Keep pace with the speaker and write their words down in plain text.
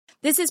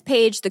This is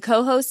Paige, the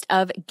co-host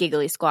of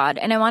Giggly Squad,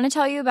 and I want to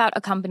tell you about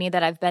a company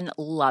that I've been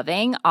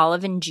loving,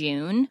 Olive &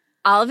 June.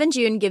 Olive &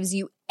 June gives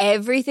you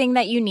everything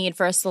that you need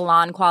for a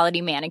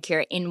salon-quality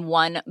manicure in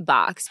one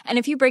box. And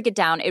if you break it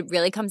down, it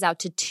really comes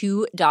out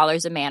to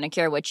 $2 a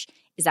manicure, which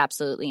is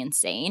absolutely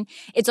insane.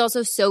 It's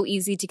also so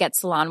easy to get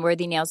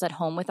salon-worthy nails at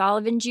home with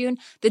Olive & June.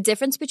 The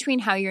difference between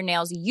how your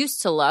nails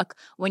used to look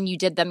when you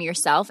did them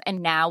yourself and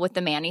now with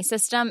the Mani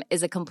system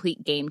is a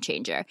complete game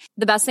changer.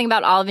 The best thing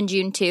about Olive &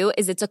 June, too,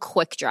 is it's a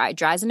quick dry.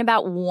 Dries in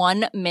about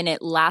 1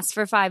 minute, lasts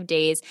for 5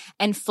 days,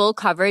 and full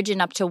coverage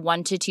in up to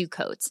 1 to 2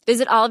 coats.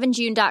 Visit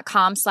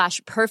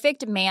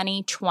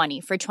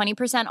oliveandjune.com/perfectmani20 for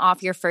 20%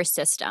 off your first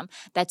system.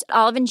 That's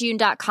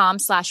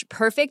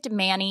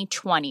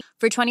oliveandjune.com/perfectmani20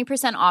 for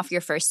 20% off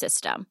your first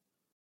system.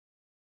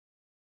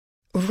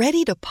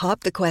 Ready to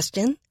pop the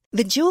question?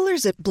 The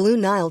jewelers at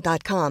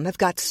BlueNile.com have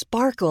got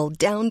sparkle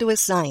down to a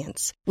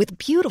science with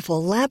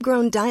beautiful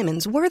lab-grown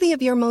diamonds worthy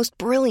of your most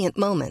brilliant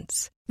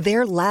moments.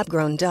 Their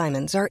lab-grown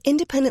diamonds are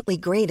independently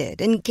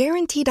graded and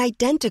guaranteed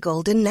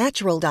identical to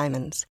natural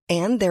diamonds,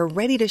 and they're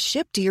ready to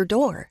ship to your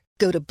door.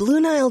 Go to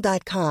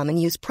BlueNile.com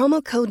and use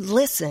promo code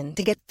LISTEN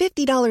to get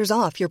 $50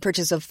 off your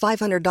purchase of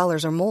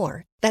 $500 or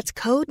more.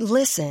 That's code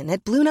LISTEN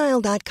at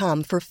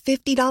BlueNile.com for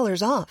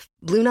 $50 off.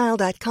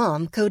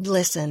 BlueNile.com, code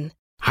LISTEN.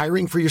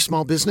 Hiring for your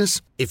small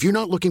business? If you're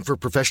not looking for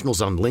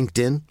professionals on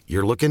LinkedIn,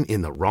 you're looking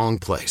in the wrong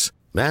place.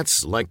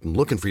 That's like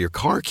looking for your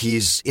car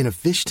keys in a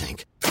fish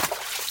tank.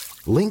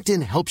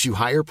 LinkedIn helps you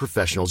hire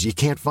professionals you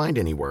can't find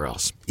anywhere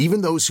else,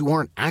 even those who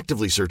aren't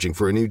actively searching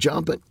for a new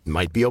job but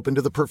might be open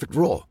to the perfect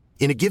role.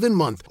 In a given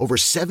month, over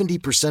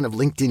 70% of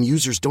LinkedIn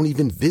users don't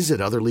even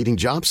visit other leading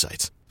job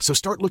sites. So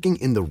start looking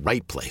in the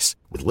right place.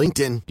 With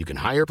LinkedIn, you can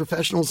hire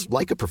professionals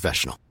like a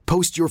professional.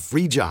 Post your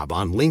free job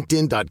on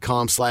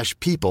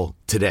linkedin.com/people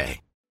today.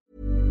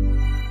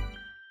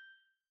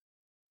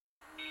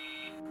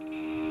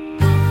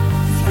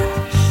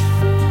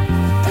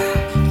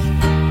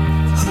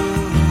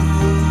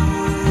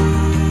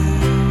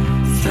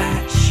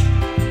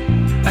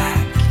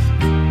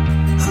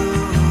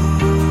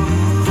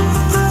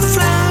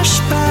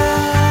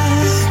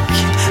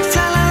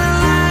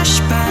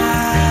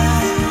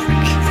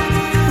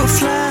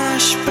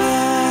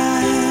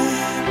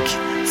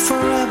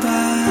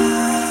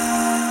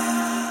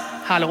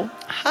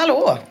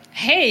 Hallå.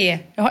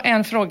 Hej, jag har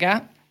en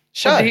fråga.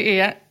 Kör. Och det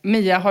är,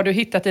 Mia, har du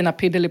hittat dina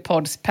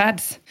Piddly-Pods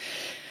pads?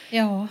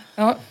 Ja.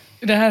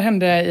 Det här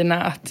hände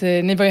Ina att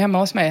ni var ju hemma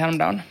hos mig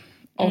häromdagen.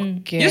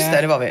 Och Just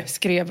det var vi.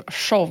 skrev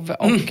show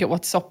och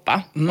åt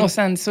soppa. Och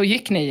sen så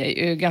gick ni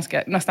ju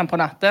nästan på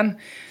natten.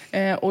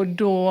 Och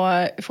då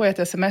får jag ett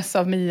sms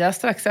av Mia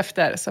strax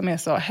efter som är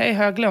så: hej,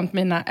 har jag glömt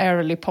mina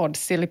Airly Pod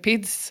Silly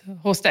Pids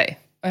hos dig?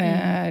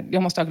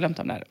 Jag måste ha glömt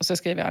dem där. Och så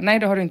skriver jag, nej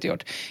det har du inte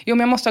gjort. Jo, men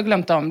jag måste ha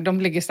glömt dem.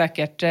 De ligger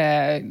säkert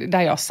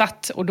där jag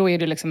satt. Och då är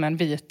det liksom en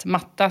vit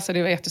matta. Så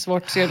det var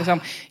jättesvårt. Så jag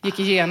liksom gick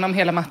igenom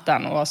hela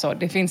mattan och så,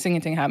 det finns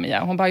ingenting här,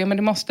 Mia. Hon bara, jo men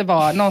det måste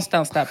vara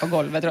någonstans där på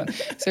golvet.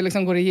 Så jag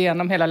liksom går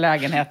igenom hela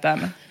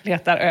lägenheten.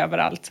 Letar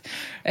överallt.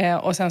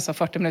 Och sen så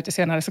 40 minuter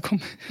senare så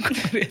kommer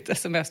det ett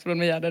sms från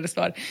Mia där det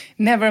står: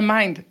 never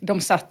mind,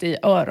 de satt i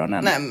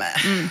öronen. Nämen.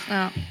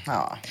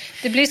 Ja.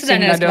 Det blir sådär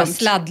när det ska vara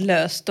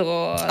sladdlöst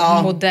och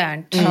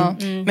modernt.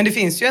 Men det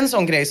finns ju en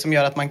sån grej som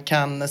gör att man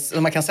kan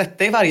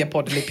sätta i varje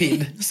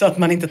poddlipid så att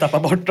man inte tappar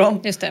bort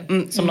dem. Just det.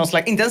 Som någon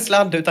slags, inte en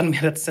sladd utan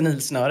mer ett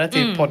senilsnöre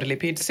till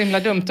poddlipid. Så himla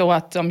dumt då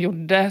att de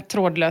gjorde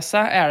trådlösa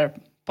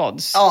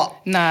AirPods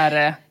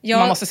när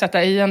man måste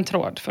sätta i en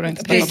tråd för att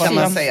inte tappa bort dem. Det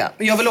kan man säga.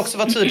 Jag vill också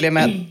vara tydlig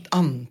med,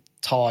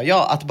 antar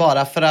jag, att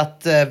bara för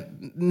att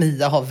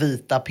Mia har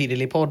vita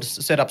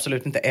Piddly-pods så är det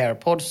absolut inte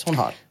AirPods hon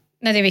har.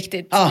 Nej, det är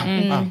viktigt.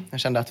 Jag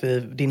kände att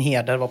din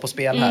heder var på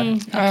spel här.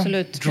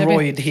 Absolut.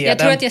 Droid-heder. Jag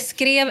tror att jag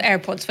skrev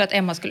AirPods för att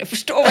Emma skulle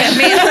förstå vad jag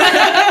menar.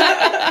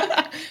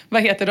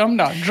 Vad heter de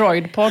då?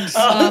 Droid-pods?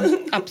 Ja,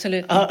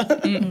 absolut.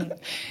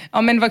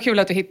 Ja, men det var kul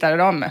att du hittade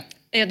dem.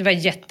 Ja, det var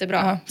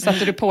jättebra.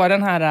 Satte du på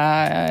den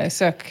här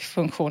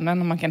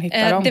sökfunktionen om man kan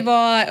hitta dem? Det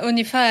var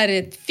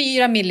ungefär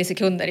 4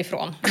 millisekunder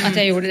ifrån att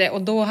jag gjorde det.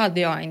 Och då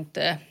hade jag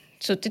inte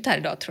suttit här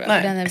idag, tror jag.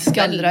 Nej, den är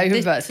skallra i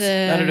huvudet.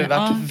 Där har du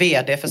varit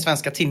vd för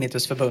Svenska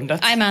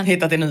Tinnitusförbundet. Amen.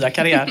 Hittat din nya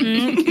karriär.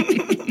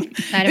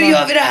 Nej, hur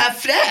gör vi det här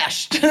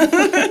fräscht?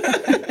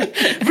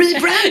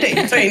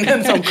 Rebranding. Ta in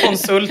en sån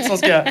konsult som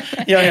ska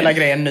göra hela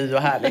grejen ny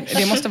och härlig.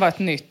 Det måste vara ett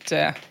nytt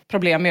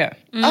problem ju.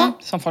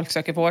 Som folk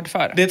söker vård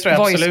för. Det tror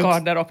jag absolut.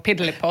 Voice-skador och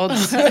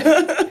Piddly-pods.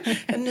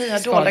 Den nya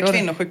dolda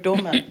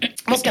kvinnosjukdomen.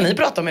 Vad ska ni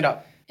prata om idag?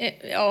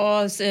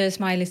 Ja,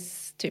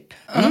 smileys typ.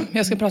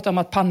 Jag ska prata om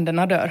att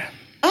pandorna dör.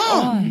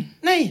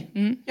 Nej,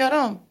 gör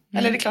de?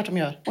 Eller är det klart de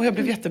gör? Och jag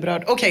blev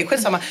jätteberörd. Okej,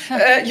 skitsamma.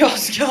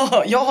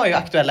 Jag har ju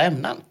aktuella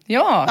ämnen.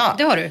 Ja.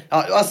 Det har du.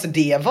 Ja, alltså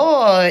det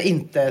var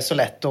inte så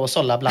lätt att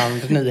sålla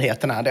bland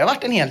nyheterna. Det har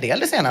varit en hel del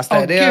det senaste.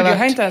 Åh, det gud, har varit... jag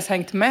har inte ens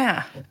hängt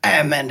med.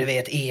 Men du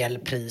vet,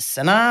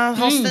 elpriserna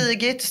har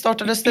stigit.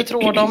 Startades det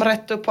tråd om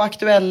rätt upp på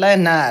Aktuella.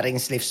 En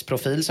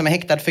näringslivsprofil som är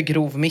häktad för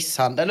grov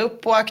misshandel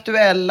upp på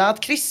Aktuella. Att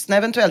kristna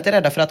eventuellt är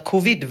rädda för att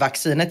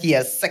covid-vaccinet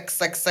ger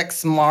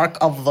 666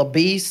 mark of the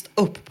beast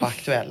upp på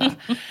Aktuella.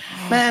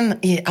 Men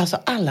alltså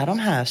alla de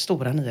här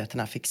stora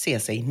nyheterna fick se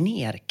sig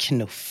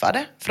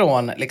nerknuffade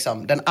från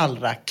liksom den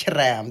allra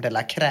crème de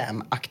la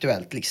crème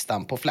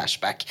Aktuellt-listan på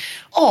Flashback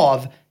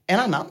av en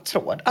annan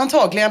tråd.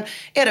 Antagligen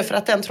är det för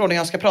att den tråden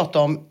jag ska prata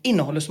om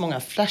innehåller så många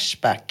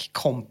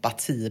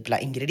Flashback-kompatibla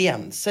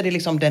ingredienser. Det är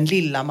liksom den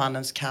lilla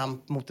mannens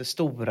kamp mot det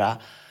stora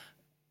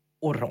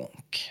och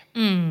ronk.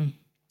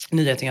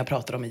 Nyheten jag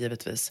pratar om är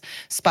givetvis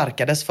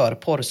sparkades för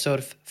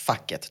porrsurf,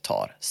 facket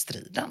tar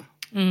striden.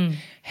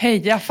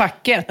 Heja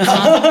facket!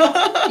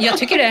 Jag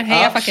tycker det.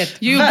 Heja facket.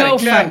 You Verkligen. go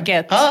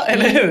facket! Ja,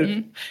 eller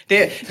hur?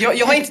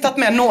 Jag har inte tagit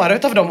med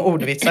några av de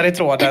ordvitsar i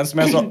tråden som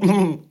är så...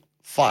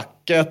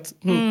 facket,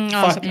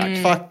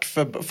 fack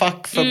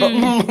för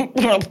de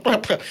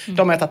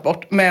har jag tagit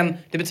bort. Men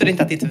det betyder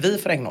inte att inte vi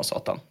får ägna oss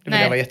åt dem. Det vill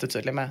jag vara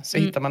jättetydlig med. Så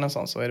hittar man en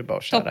sån så är det bara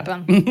att köra.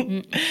 Toppen.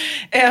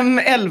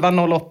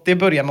 M11080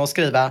 börjar med att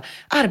skriva: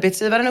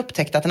 arbetsgivaren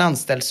upptäckte att en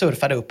anställd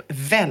surfade upp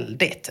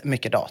väldigt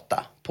mycket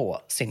data på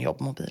sin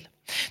jobbmobil.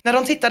 När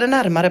de tittade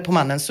närmare på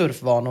mannens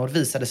surfvanor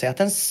visade sig att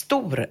en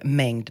stor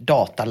mängd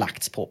data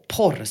lagts på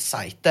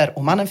porrsajter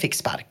och mannen fick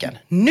sparken.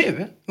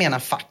 Nu menar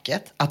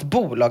facket att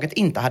bolaget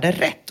inte hade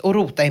rätt att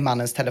rota i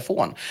mannens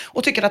telefon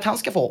och tycker att han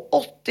ska få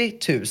 80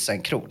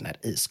 000 kronor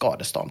i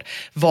skadestånd.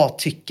 Vad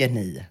tycker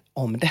ni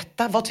om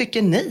detta? Vad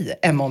tycker ni,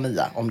 Emma och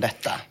Mia, om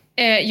detta?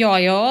 Ja,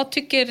 jag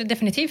tycker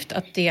definitivt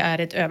att det är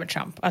ett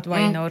övertramp att vara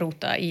inne och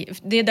rota i.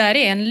 Det där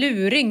är en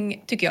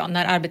luring, tycker jag,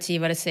 när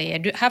arbetsgivare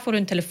säger här får du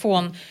en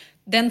telefon.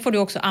 Den får du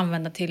också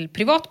använda till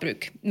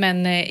privatbruk.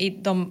 Men i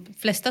de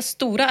flesta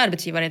stora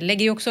arbetsgivare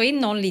lägger ju också in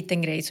någon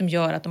liten grej som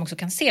gör att de också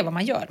kan se vad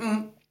man gör.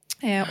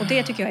 Och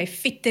det tycker jag är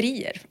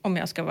fitterier, om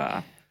jag ska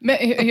vara...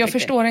 Men jag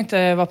förstår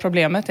inte vad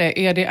problemet är.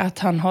 Är det att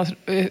han har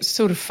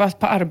surfat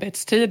på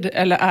arbetstid?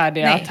 Eller är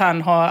det att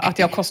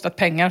det har kostat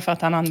pengar för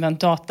att han använt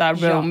data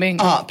roaming?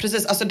 Ja,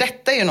 precis. Alltså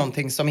detta är ju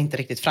någonting som inte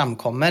riktigt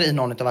framkommer i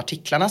någon av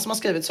artiklarna som har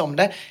skrivits om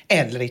det.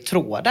 Eller i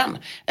tråden.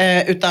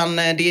 Utan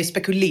det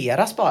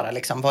spekuleras bara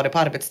liksom. Var det på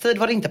arbetstid,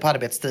 var det inte på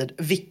arbetstid?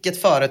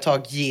 Vilket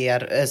företag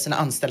ger sina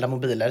anställda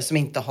mobiler som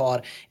inte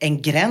har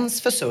en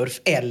gräns för surf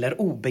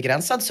eller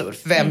obegränsad surf?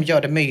 Vem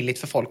gör det möjligt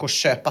för folk att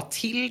köpa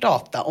till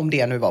data om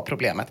det nu var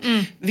problemet?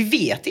 Vi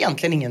vet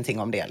egentligen ingenting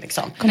om det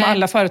liksom. Kommer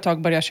alla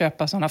företag börja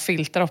köpa sådana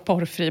filter av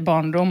porrfri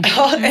barndom?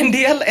 Ja,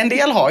 en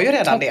del har ju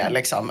redan det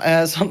liksom.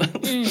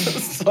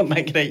 Sådana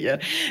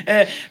grejer.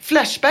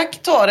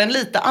 Flashback tar en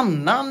lite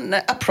annan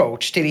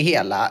approach till det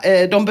hela.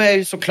 De börjar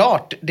ju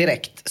såklart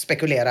direkt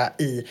spekulera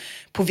i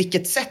på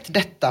vilket sätt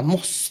detta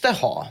måste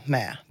ha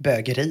med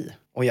bögeri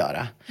att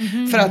göra.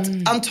 För att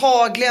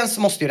antagligen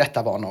så måste ju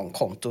detta vara någon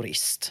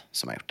kontorist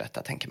som har gjort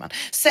detta, tänker man.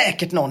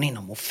 Säkert någon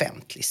inom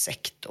offentlig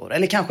sektor.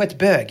 Eller kanske ett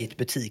bögigt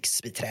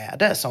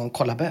butiksbiträde som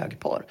kollar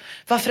bögporr.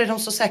 Varför är de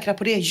så säkra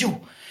på det? Jo,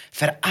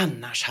 för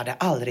annars hade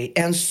aldrig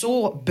en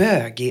så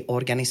bögig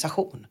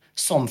organisation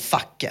som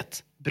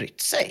facket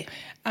brytt sig.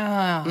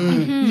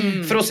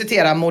 För att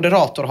citera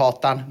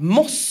moderatorhatan,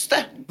 måste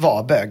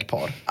vara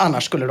bögporr.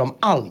 Annars skulle de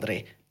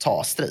aldrig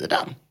ta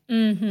striden.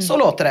 Så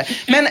låter det.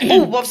 Men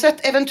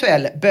oavsett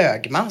eventuell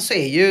bögma så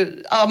är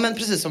ju, ja men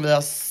precis som vi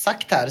har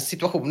sagt här,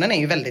 situationen är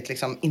ju väldigt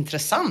liksom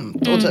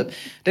intressant. Och typ,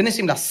 den är så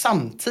himla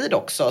samtid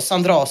också.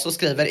 Sandraso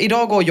skriver: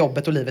 idag går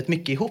jobbet och livet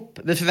mycket ihop.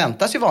 Vi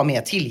förväntas ju vara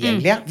mer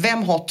tillgängliga.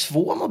 Vem har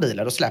 2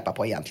 mobiler att släppa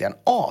på egentligen?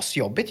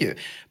 Asjobbigt ju.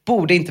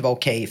 Borde inte vara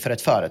okej för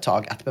ett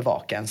företag att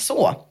bevaka en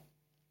så.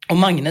 Och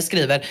Magne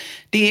skriver: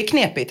 det är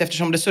knepigt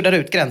eftersom det suddar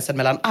ut gränsen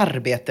mellan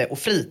arbete och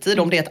fritid.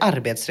 Om det är ett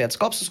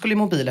arbetsredskap så skulle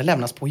mobilen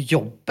lämnas på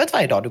jobbet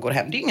varje dag du går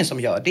hem. Det är ingen som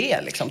gör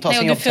det liksom. Ta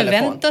sin jobbtelefon. Du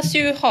förväntas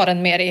ju ha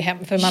den med dig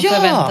hem. För man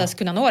förväntas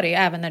kunna nå dig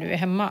även när du är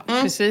hemma.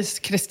 Precis,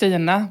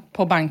 Kristina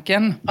på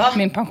banken,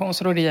 min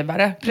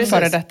pensionsrådgivare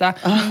före detta.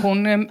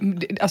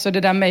 Hon, alltså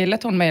det där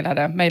mejlet hon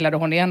mejlade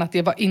hon igen att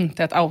det var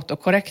inte ett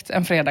autokorrekt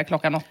en fredag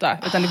klockan 8.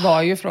 Utan det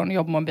var ju från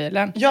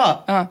jobbmobilen.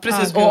 Ja,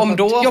 precis. Och om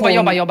då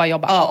jobba.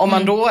 Ja, om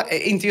man då,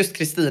 inte just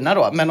Kristina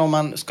då, men om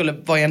man skulle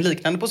vara i en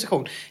liknande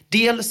position.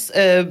 Dels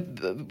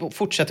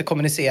fortsätter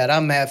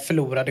kommunicera med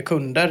förlorade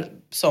kunder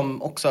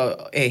som också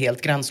är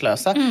helt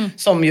gränslösa.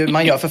 Som ju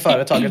man gör för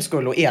företagets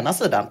skull å ena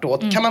sidan. Då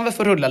kan man väl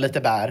få rulla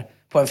lite bär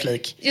på en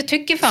flik. Jag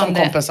tycker fan som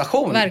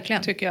kompensation.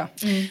 Verkligen. Tycker jag.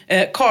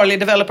 Carly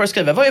Developer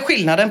skriver: vad är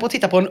skillnaden på att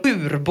titta på en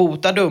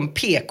urbota dum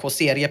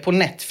PK-serie på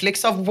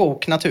Netflix av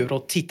woke natur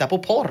och titta på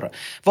porr?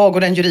 Vad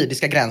går den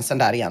juridiska gränsen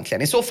där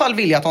egentligen? I så fall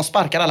vill jag att de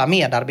sparkar alla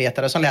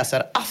medarbetare som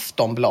läser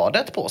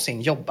Aftonbladet på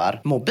sin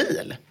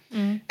jobbarmobil.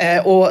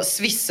 Och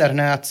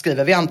Svissernöt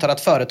skriver, vi antar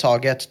att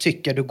företaget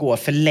tycker du går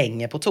för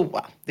länge på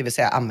toa. Det vill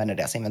säga använder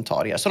deras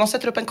inventarier. Så de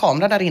sätter upp en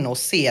kamera där inne och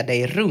ser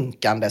dig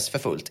runkandes för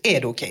fullt.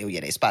 Är det okej att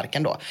ge dig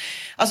sparken då?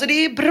 Alltså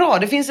det är bra.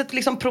 Det finns ett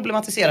liksom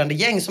problematiserande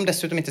gäng som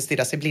dessutom inte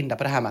stirrar sig blinda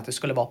på det här med att det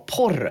skulle vara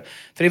porr.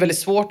 För det är väldigt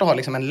svårt att ha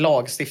liksom en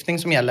lagstiftning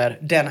som gäller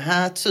den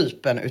här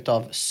typen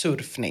utav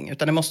surfning.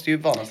 Utan det måste ju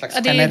vara någon slags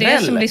generell. Det är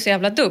det som blir så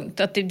jävla dumt.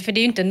 För det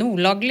är ju inte en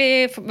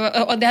olaglig...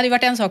 Och det hade ju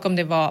varit en sak om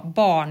det var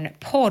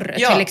barnporr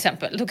till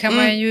exempel. Då kan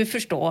man ju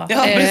förstå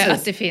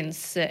att det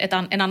finns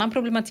en annan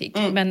problematik.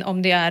 Men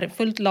om det är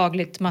fullt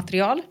lagligt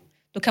material,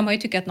 då kan man ju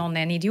tycka att någon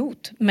är en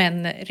idiot.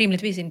 Men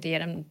rimligtvis inte ger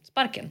den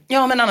sparken.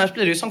 Ja, men annars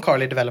blir det ju som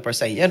Carly Developer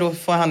säger. Då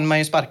får man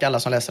ju sparka alla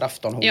som läser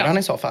Aftonhoran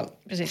i så fall.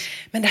 Precis.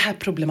 Men det här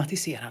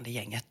problematiserande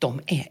gänget,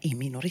 de är i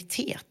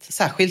minoritet.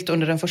 Särskilt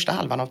under den första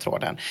halvan av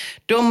tråden.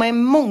 De är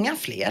många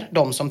fler,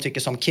 de som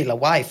tycker som Kill a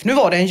Wife. Nu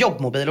var det en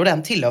jobbmobil och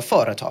den tillhör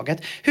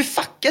företaget. Hur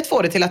facket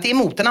får det till att det är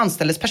emot en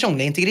anställdes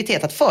personliga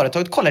integritet att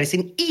företaget kollar i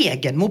sin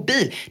egen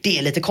mobil. Det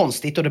är lite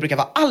konstigt och det brukar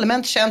vara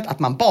allmänt känt att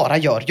man bara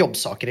gör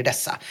jobbsaker i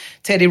dessa.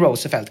 Teddy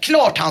Roosevelt,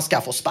 klart han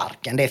ska få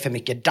sparken, det är för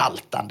mycket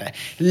daltande.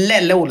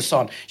 Lelle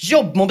Olsson,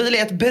 jobbmobil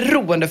är ett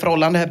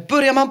beroendeförhållande.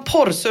 Börjar man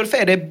porrsurfa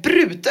är det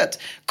brutet.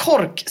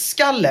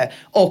 Korkskalle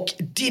och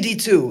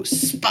Diddy2,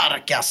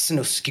 sparka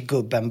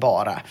snuskgubben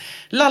bara.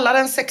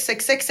 Lallaren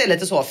 666 är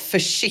lite så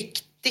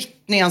försiktigt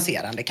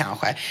nyanserande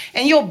kanske.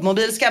 En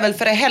jobbmobil ska väl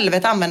för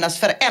helvete användas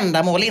för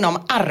ändamål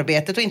inom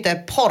arbetet och inte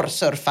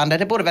porrsurfande.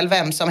 Det borde väl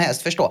vem som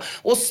helst förstå.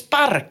 Och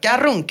sparka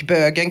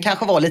runkbögen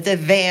kanske var lite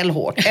väl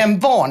hårt. En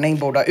varning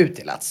borde ha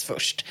utdelats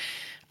först.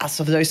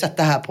 Alltså vi har ju sett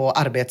det här på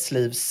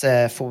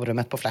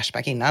arbetslivsforumet på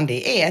Flashback innan.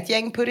 Det är ett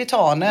gäng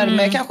puritaner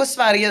med kanske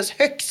Sveriges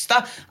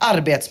högsta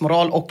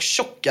arbetsmoral och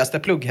tjockaste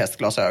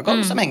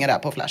plugghästglasögon som hänger där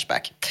på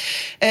Flashback.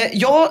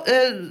 Jag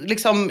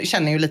liksom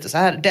känner ju lite så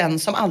här, den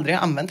som aldrig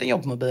har använt en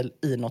jobbmobil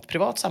i något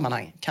privat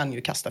sammanhang kan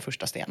ju kasta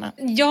första stenen.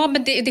 Ja,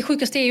 men det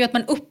sjukaste är ju att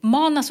man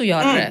uppmanas att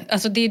göra det.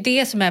 Alltså det är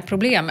det som är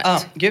problemet. Ja,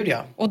 gud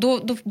ja. Och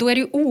då är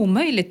det ju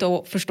omöjligt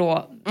att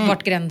förstå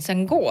vart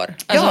gränsen går.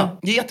 Alltså, ja,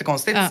 det är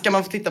jättekonstigt. Ska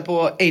man få titta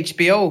på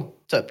HBO,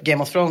 typ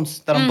Game of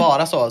Thrones, där de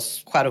bara så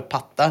skär upp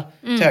pattar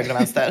till höger och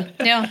vänster.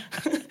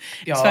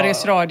 Ja.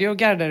 Sveriges Radio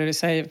gardade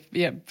sig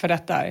för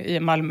detta i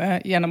Malmö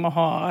genom att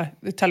ha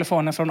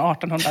telefoner från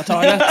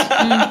 1800-talet.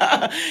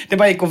 Det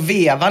bara gick att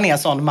veva ner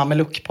sån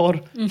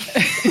mameluckporr.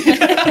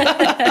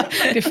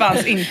 Det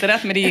fanns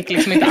internet, men det gick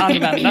liksom inte att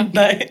använda.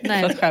 Nej.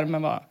 För att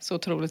skärmen var så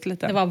otroligt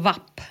liten. Det var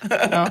vapp.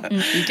 Ja. Det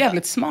är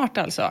jävligt smart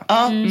alltså.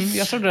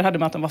 Jag trodde det hade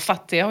med att de var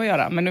fattiga att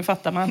göra, men nu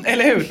fattar man.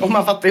 Eller hur? Och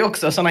man fattar ju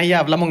också såna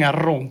jävla många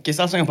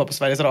ronkisar som jobbar på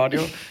Sveriges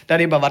Radio. Där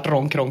det bara varit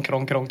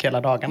ronk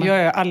hela dagarna.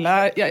 Ja,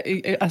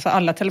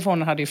 alla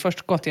telefoner hade ju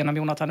först gått genom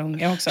Jonathan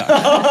Unge också.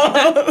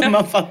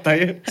 Man fattar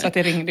ju. Så att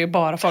det ringde ju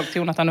bara folk till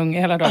Jonathan Unge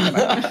hela dagarna.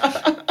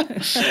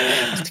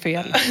 Fast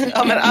fel.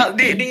 Ja, men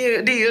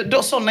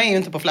såna är ju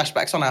inte på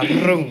Flashback, såna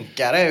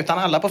runkare, utan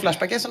alla på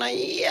Flashback är såna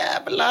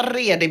jävla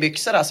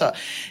redigbyxor alltså.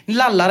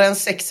 Lallaren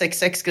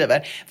 666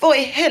 skriver, vad i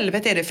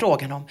helvete är det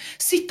frågan om?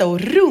 Sitta och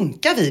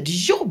runka vid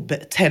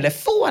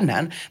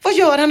jobbtelefonen? Vad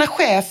gör han när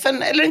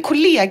chefen eller en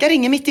kollega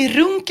ringer mitt i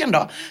runken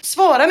då?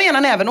 Svara med ena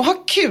näven och ha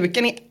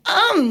kuken i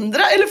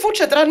andra, eller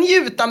fortsätter han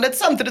njutandet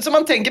samtidigt som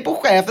man tänker på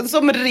chefen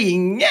som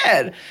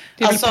ringer?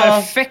 Det är alltså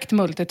perfekt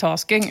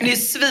multitasking. Det är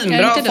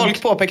svinbra.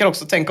 Folk påpekar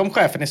också, tänk om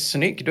chefen är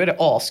snygg, då är det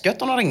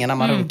asgött om de ringer när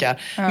man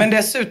runkar. Ja. Men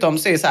dessutom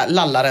så är det så här,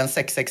 lallaren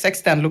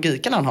 666, den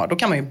logiken han har, då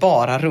kan man ju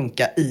bara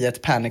runka i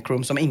ett panic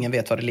room som ingen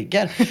vet var det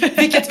ligger.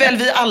 Vilket väl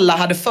vi alla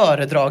hade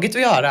föredragit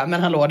att göra,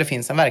 men hallå, det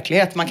finns en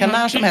verklighet. Man kan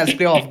när som helst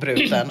bli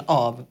avbruten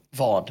av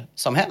vad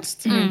som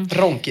helst.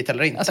 Ronkigt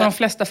eller inte. Alltså de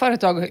flesta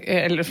företag,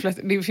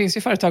 det finns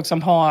ju företag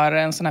som har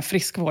en sån här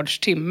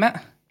friskvårdstimme.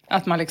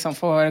 Att man liksom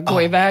får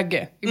gå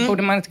iväg. Det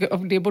borde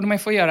man ju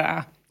få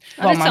göra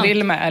vad man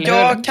vill med, eller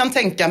jag kan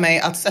tänka mig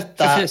att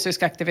sätta... För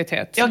fysisk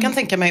aktivitet. Jag kan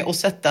tänka mig att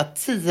sätta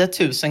 10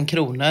 000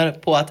 kronor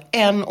på att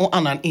en och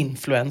annan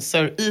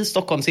influencer i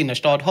Stockholms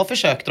innerstad har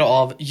försökt dra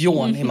av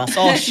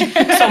yoni-massage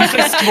som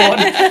friskvård.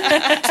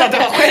 Så att det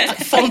har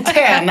skett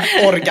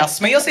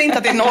fontänorgasm. Jag säger inte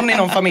att det är någon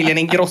inom familjen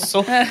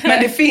Ingrosso,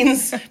 men det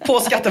finns på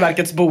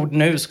Skatteverkets bord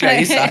nu, skulle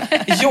jag gissa,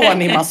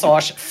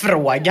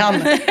 yoni-massage-frågan.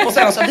 Och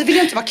sen alltså, vi vill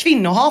ju inte vara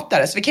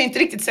kvinnohatare, så vi kan ju inte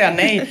riktigt säga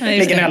nej.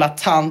 Ligger en jävla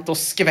tant och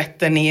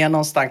skvätter ner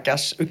någon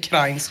stackars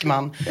ukrainsk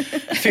man.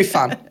 Fy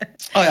fan.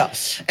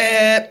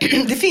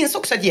 Det finns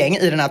också ett gäng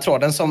i den här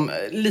tråden som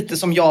lite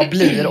som jag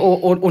blir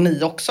och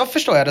ni också,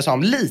 förstår jag det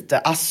som, lite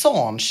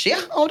Assange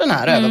av den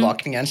här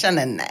övervakningen.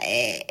 Känner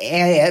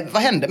nej,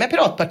 vad hände med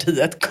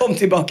Piratpartiet? Kom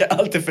tillbaka,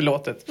 allt är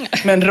förlåtet.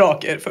 Men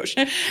rak er först.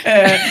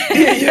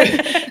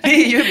 Det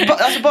är ju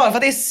alltså bara för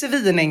att det är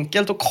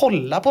svinenkelt att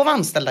kolla på vad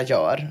anställda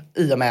gör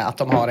i och med att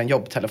de har en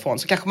jobbtelefon,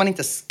 så kanske man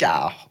inte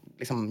ska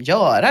liksom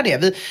göra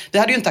det. Vi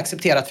hade ju inte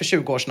accepterat för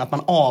 20 år sedan att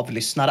man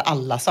avlyssnar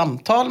alla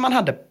samtal man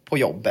hade på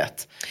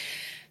jobbet.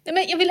 Nej,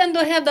 men jag vill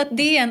ändå hävda att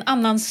det är en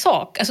annan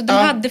sak. Alltså, du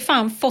hade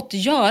fan fått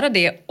göra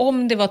det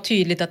om det var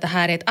tydligt att det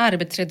här är ett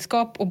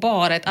arbetsredskap och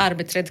bara ett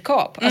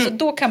arbetsredskap. Alltså,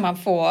 då kan man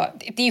få...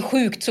 Det är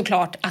sjukt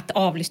såklart att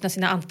avlyssna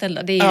sina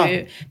anställda. Det är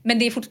ju, men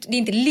det är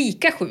inte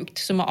lika sjukt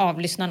som att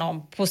avlyssna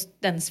någon på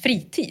dens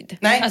fritid.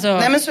 Nej, alltså,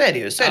 nej men så är det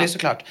ju. Så är det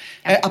såklart.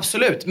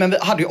 Absolut. Men vi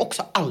hade ju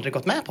också aldrig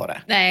gått med på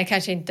det. Nej,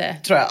 kanske inte.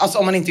 Tror jag. Alltså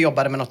om man inte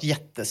jobbade med något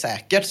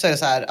jättesäkert så är det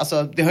så här,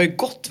 alltså det har ju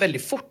gått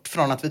väldigt fort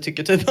från att vi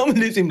tycker typ att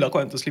det är så himla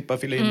skönt att slippa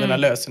fylla in mina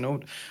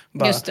lösenord.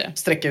 Bara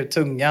sträcka ut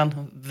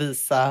tungan,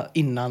 visa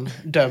innan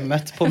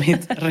dömet på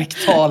mitt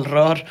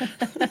rektalrör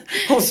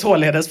och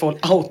således få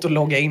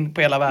autologga in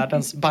på hela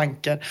världens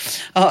banker.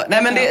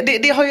 Nej men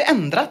det har ju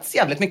ändrats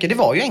jävligt mycket. Det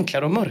var ju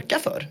enklare att mörka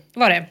för.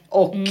 Var det?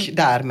 Och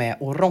därmed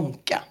att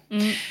ronka.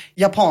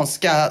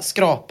 Japanska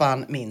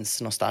skrapan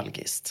minns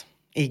nostalgiskt.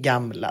 I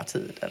gamla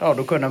tider. Ja,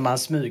 då kunde man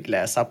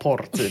smygläsa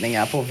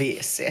porrtidningar på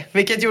WC.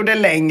 Vilket gjorde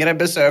längre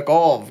besök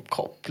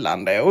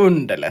avkopplande och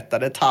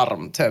underlättade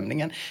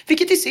tarmtömningen.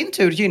 Vilket i sin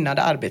tur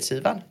gynnade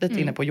arbetsgivaren.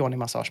 Lite inne på Johnny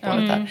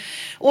Massagespåret här.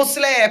 Och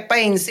släpa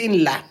in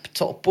sin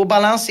laptop och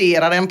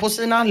balansera den på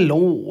sina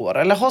lår.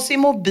 Eller ha sin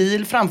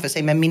mobil framför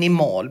sig med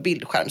minimal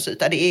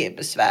bildskärmsyta. Det är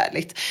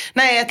besvärligt.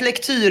 Nej, ett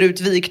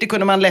lektyrutvik det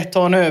kunde man lätt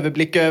ha en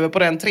överblick över på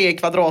den 3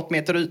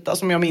 kvadratmeter yta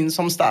som jag minns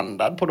som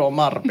standard på de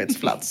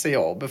arbetsplatser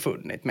jag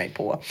befunnit mig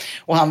på.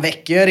 Och han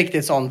väcker ju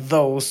riktigt sån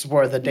those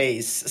were the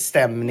days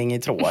stämning i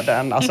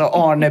tråden. Alltså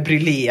Arne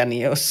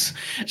Brylenius.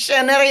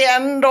 Känner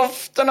igen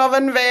doften av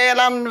en väl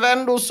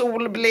använd och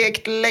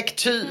solblekt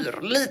lektyr.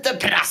 Lite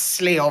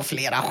prasslig av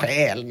flera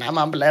skäl när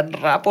man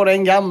bläddrar på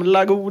den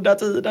gamla goda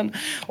tiden.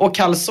 Och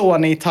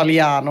Calzone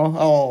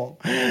Italiano.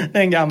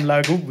 Den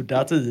gamla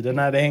goda tiden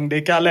när det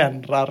hängde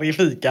kalendrar i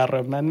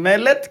fikarummen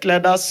med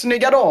lättklädda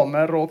snygga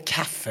damer och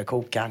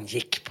kaffekokan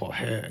gick på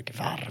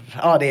högvarv.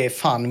 Ja, det är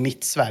fan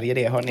mitt Sverige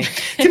det, hörni.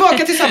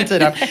 Tillbaka till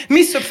samtiden.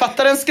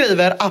 Missuppfattaren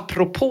skriver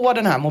apropå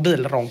den här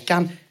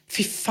mobilronkan.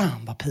 Fy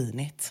fan vad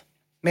pinigt.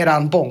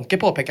 Medan Bonke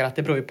påpekar att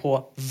det beror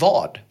på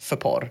vad för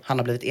porr han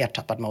har blivit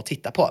ertappad med att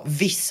titta på.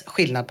 Viss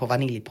skillnad på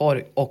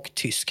vaniljporr och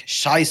tysk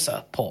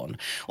scheisse-porn.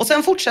 Och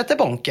sen fortsätter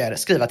Bonker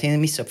skriva till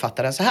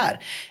missuppfattaren så här.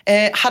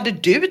 Hade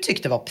du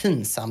tyckt det var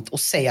pinsamt att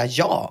säga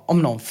ja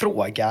om någon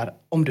frågar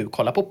om du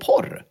kollar på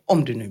porr?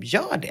 Om du nu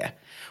gör det.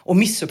 Och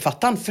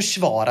missuppfattaren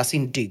försvarar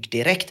sin dygd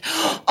direkt.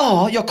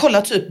 Ja, jag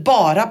kollar typ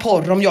bara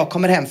porr om jag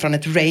kommer hem från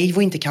ett rave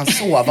och inte kan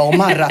sova och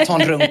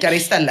maratonrunkar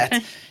istället.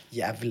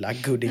 Jävla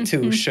goody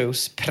two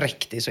shoes,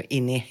 präktig så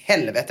in i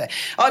helvete.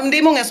 Ja, men det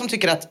är många som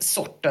tycker att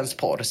sortens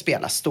porr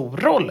spelar stor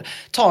roll.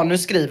 Tanu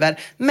skriver,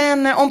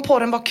 men om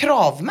porren var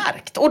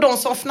kravmärkt och de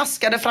som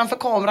fnaskade framför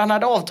kameran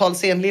hade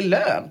avtalsenlig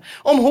lön.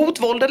 Om hot,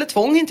 våld eller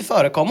tvång inte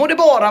förekom och det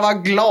bara var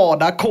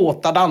glada,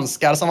 kåta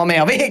danskar som var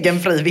med av egen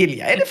fri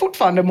vilja, är det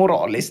fortfarande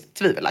moraliskt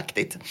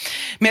tvivelaktigt.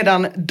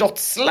 Medan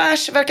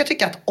 .slash verkar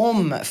tycka att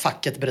om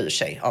facket bryr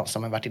sig,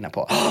 som jag varit inne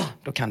på,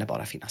 då kan det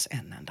bara finnas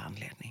en enda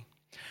anledning.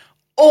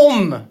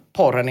 Om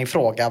porren i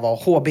fråga var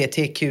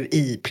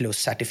HBTQI plus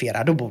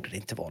certifierad, då borde det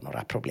inte vara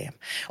några problem.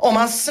 Om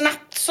man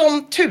snabbt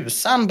som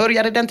tusan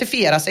börjar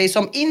identifiera sig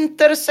som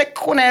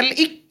intersektionell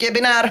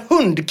icke-binär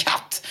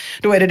hundkatt,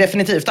 då är det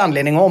definitivt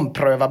anledning att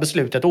ompröva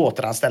beslutet och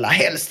återanställa,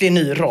 helst i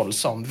ny roll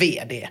som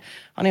vd.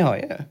 Ja, ni hör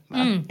ju.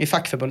 I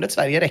fackförbundet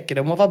Sverige räcker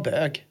det om att vara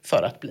bög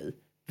för att bli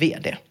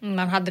vd.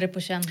 Man hade det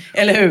på känn.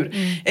 Eller hur?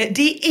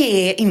 Det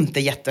är inte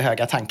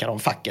jättehöga tankar om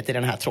facket i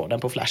den här tråden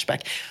på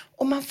Flashback.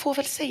 Och man får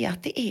väl säga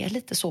att det är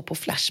lite så på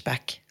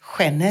Flashback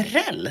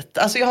generellt.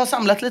 Alltså jag har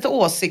samlat lite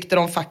åsikter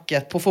om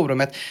facket på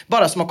forumet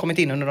bara som har kommit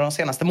in under de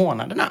senaste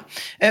månaderna.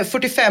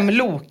 45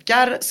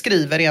 lokar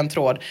skriver i en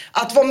tråd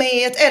att vara med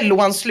i ett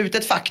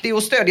LO-anslutet fack det är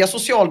att stödja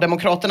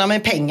Socialdemokraterna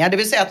med pengar. Det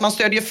vill säga att man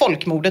stödjer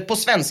folkmordet på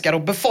svenskar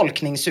och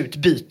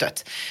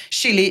befolkningsutbytet.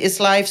 Chili is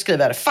life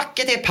skriver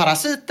facket är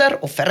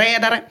parasiter och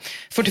förrädare.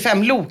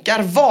 45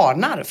 lokar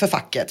varnar för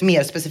facket,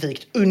 mer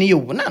specifikt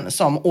Unionen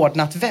som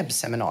ordnat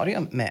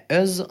webbseminarium med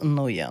Öz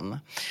Nguyen.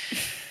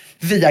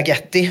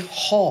 Viagetti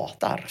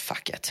hatar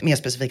facket, mer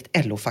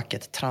specifikt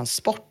LO-facket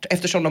Transport,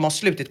 eftersom de har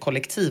slutit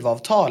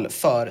kollektivavtal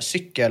för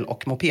cykel-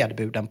 och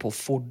mopedbuden på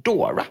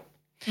Foodora.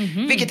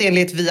 Vilket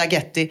enligt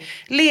Viagetti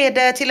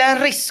leder till en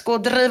risk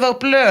att driva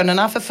upp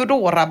lönerna för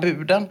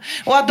Foodora-buden.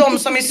 Och att de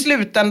som i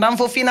slutändan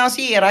får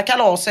finansiera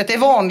kalaset är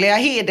vanliga,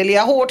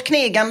 hederliga, hårt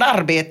knegande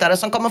arbetare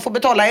som kommer få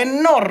betala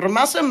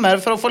enorma summor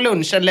för att få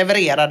lunchen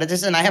levererade till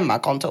sina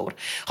hemmakontor.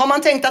 Har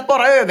man tänkt att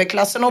bara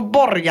överklassen och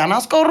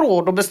borgarna ska ha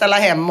råd att beställa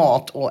hem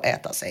mat och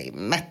äta sig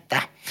mätta?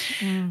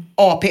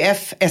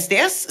 APF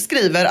SDS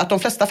skriver att de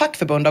flesta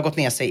fackförbund har gått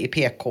ner sig i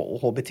PK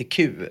och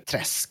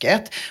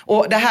HBTQ-träsket.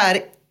 Och det här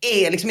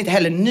är liksom inte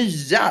heller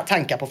nya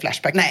tankar på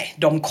Flashback. Nej,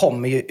 de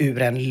kommer ju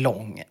ur en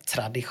lång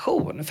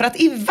tradition. För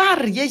att i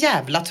varje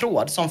jävla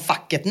tråd som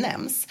facket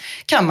nämns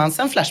kan man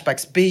sedan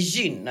Flashbacks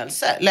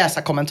begynnelse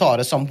läsa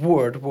kommentarer som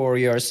Word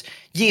Warriors,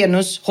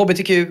 genus,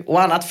 hbtq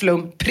och annat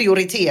flum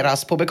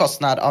prioriteras på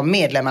bekostnad av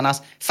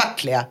medlemmarnas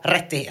fackliga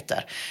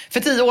rättigheter. För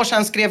 10 år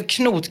sedan skrev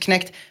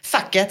Knotknäckt: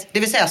 facket, det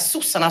vill säga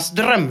sossarnas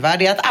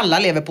drömvärld, är att alla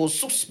lever på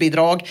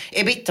sossbidrag,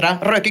 är bittra,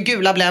 röker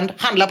gula Blend,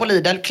 handlar på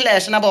Lidl, klär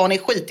sina barn i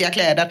skitiga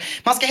kläder.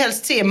 Man ska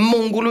helst se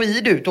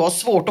mongoloid ut och ha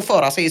svårt att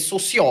föra sig i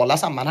sociala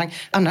sammanhang.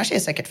 Annars är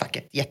säkert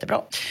facket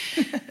jättebra.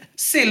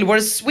 Silver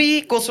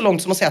Sweek går så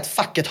långt som att säga att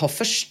facket har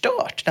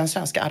förstört den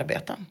svenska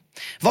arbeten.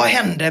 Vad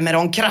hände med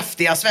de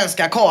kraftiga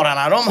svenska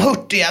karlarna, de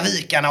hurtiga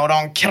vikarna och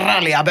de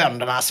kralliga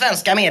bönderna?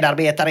 Svenska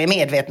medarbetare är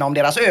medvetna om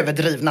deras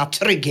överdrivna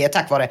trygghet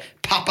tack vare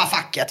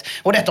pappafacket.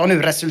 Och detta har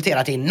nu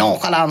resulterat i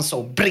nonchalans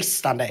och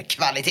bristande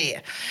kvalitet.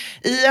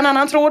 I en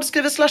annan tråd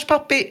skriver Slash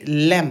Pappi: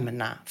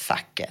 lämna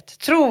facket.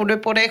 Tror du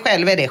på dig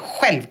själv är det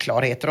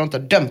självklarheter och inte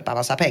dömpa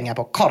massa pengar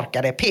på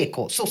korkade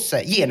PK,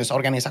 sosse,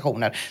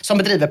 genusorganisationer som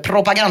bedriver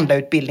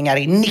propagandautbildningar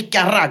i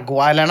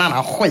Nicaragua eller en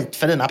annan skit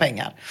för dina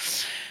pengar.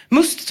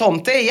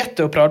 Musttomte är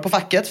jätteupprörd på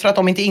facket för att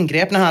de inte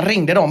ingrep när han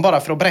ringde dem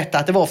bara för att berätta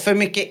att det var för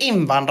mycket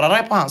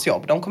invandrare på hans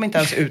jobb. De kom inte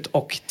ens ut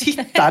och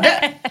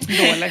tittade.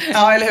 Dåligt.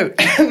 Ja, eller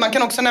hur? Man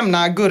kan också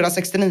nämna Gurra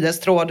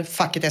 69s tråd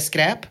facket är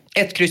skräp.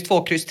 1 kryss,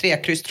 2 kryss, 3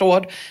 kryss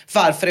tråd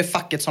varför är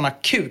facket såna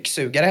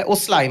kuksugare? Och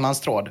Slimans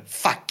tråd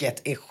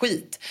facket är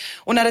skit.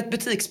 Och när ett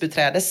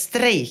butiksbiträde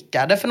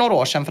strejkade för några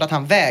år sedan för att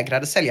han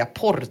vägrade sälja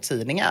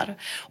porrtidningar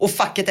och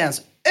facket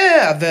ens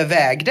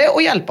övervägde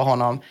att hjälpa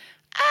honom,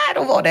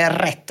 då var det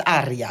rätt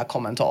arga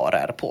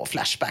kommentarer på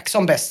Flashback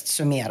som bäst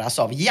summeras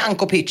av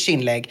Janko Pitch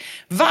inlägg: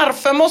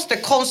 varför måste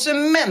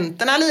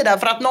konsumenterna lida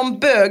för att någon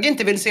bög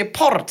inte vill se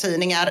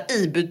porrtidningar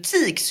i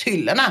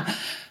butikshyllorna?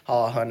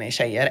 Ja, hörni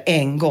tjejer,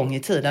 en gång i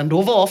tiden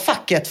då var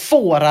facket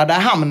fårade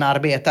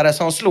hamnarbetare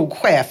som slog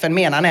chefen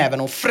med ena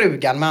näven och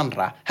frugan med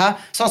andra.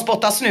 Som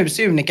spottade snus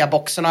i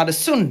Unica-boxen och hade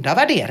sunda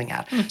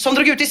värderingar. Som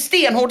drog ut i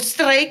stenhård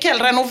strejk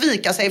hellre än att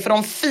vika sig för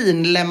de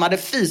finlämmade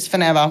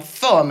fisförnäva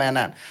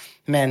förmännen.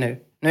 Men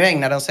nu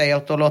ägnar den sig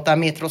åt att låta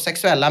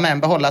metrosexuella män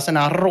behålla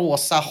sina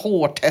rosa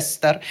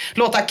hårtester,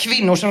 låta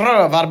kvinnors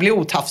rövar bli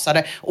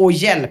otafsade och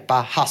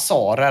hjälpa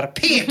hasarer.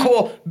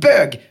 PK,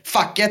 bög,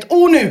 facket.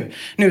 Och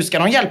nu ska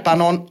de hjälpa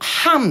någon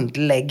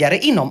handläggare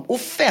inom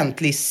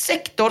offentlig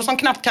sektor som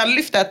knappt kan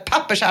lyfta ett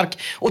pappersark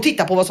och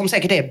titta på vad som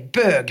säkert är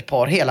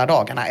bögpar hela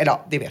dagarna. Eller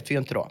det vet vi ju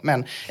inte då.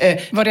 Men,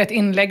 var det ett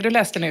inlägg du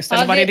läste nyss?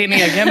 Eller var det din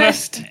egen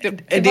röst?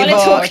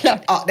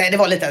 Det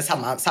var lite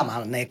en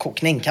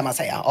sammankokning kan man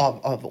säga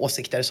av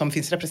åsikter som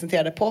finns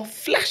representerade på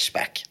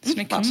Flashback.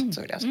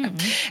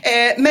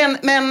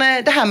 Men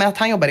det här med att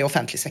han jobbar i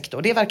offentlig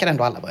sektor, det verkar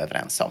ändå alla vara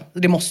överens om.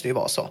 Det måste ju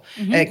vara så.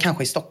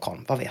 Kanske i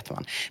Stockholm, vad vet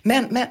man.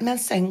 Men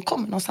sen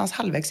kom någonstans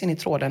halvvägs in i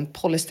tråden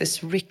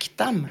Polistis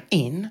Rictam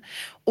in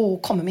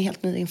och kommer med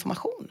helt ny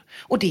information.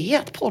 Och det är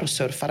att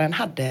porrsurfaren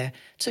hade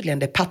tydligen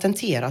det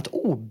patenterat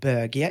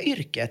obögiga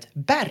yrket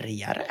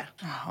bärgare.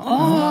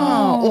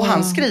 Och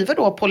han skriver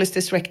då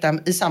Polistis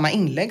Rictam i samma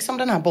inlägg som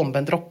den här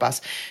bomben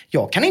droppas: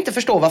 jag kan inte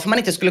förstå varför man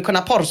inte skulle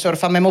kunna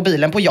porrsurfa med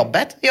mobilen på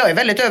jobbet. Jag är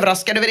väldigt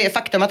överraskad över det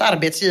faktum att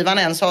arbetsgivaren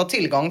ens har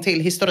tillgång till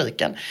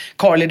historiken.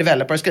 Carly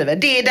Developer skriver: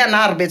 det är denna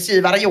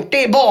arbetsgivare gjort,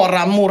 det är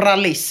bara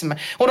moralism.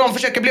 Och de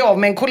försöker bli av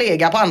med en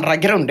kollega på andra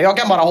grunder. Jag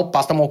kan bara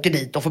hoppas de åker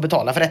dit och får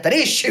betala för detta. Det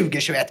är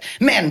 2021.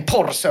 Men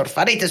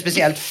porrsurfa, det är inte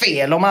speciellt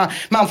fel. Och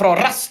man får ha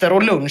raster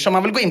och lunch om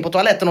man vill gå in på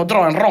toaletten och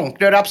dra en ronk.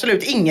 Det är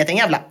absolut ingenting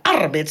jävla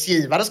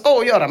arbetsgivare ska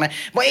att göra med.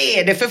 Vad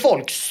är det för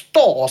folk?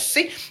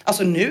 Stasi?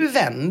 Alltså nu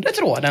vänder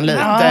tråden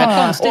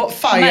lite. Och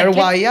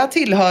Firewire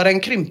tillhör en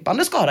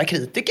krympande skara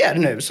kritiker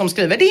nu som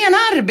skriver: det är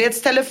en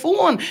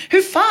arbetstelefon.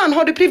 Hur fan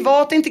har du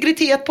privat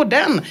integritet på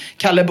den?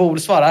 Kalle Bol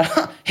svarar: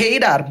 hej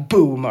där,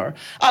 boomer.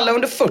 Alla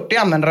under 40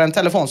 använder en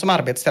telefon som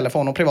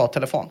arbetstelefon och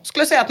privattelefon.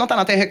 Skulle säga att något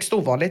annat är högst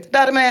ovanligt.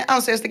 Därmed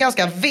anses det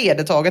ganska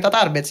vedertaget att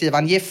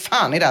arbetsgivaren ger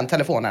fan i den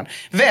telefonen.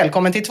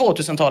 Välkommen till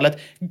 2000-talet,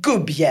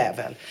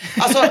 gubbjävel.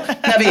 Alltså,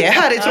 när vi är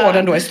här i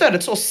tråden då är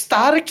stödet så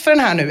starkt för den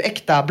här nu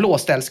äkta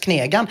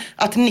blåställsknegan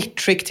att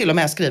Nittrick till och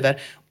med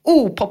skriver: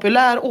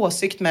 opopulär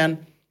åsikt men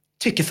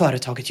tycker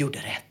företaget gjorde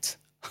rätt.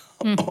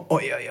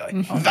 Oj.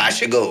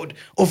 Varsågod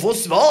och få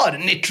svar,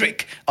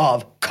 Nittrick,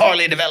 av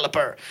Carly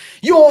Developer.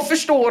 Jag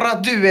förstår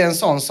att du är en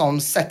sån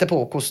som sätter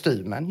på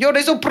kostymen. Gör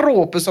dig så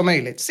proper som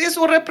möjligt. Se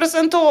så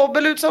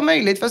representabel ut som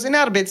möjligt för sin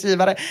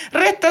arbetsgivare.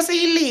 Rätta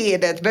sig i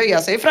ledet,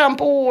 böja sig fram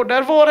på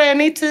order. Var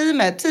en i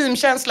teamet,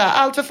 teamkänsla,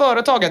 allt för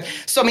företaget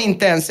som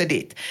inte ens är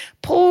ditt.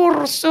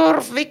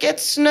 Porrsurf,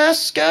 vilket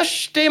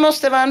snöskörs. Det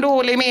måste vara en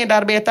dålig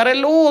medarbetare.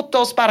 Låt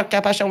oss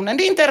sparka personen.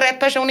 Det är inte rätt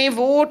person i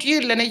vårt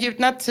gyllene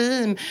gjutna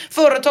team.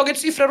 Företaget överhuvudtaget,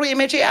 siffror och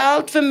image är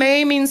allt för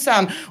mig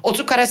minsann. Och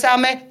så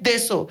karasame, det är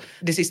så.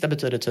 Det sista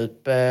betyder typ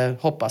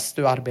hoppas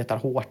du arbetar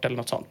hårt eller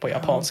något sånt på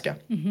japanska.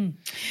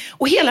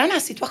 Och hela den här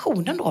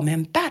situationen då med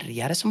en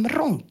bärgare som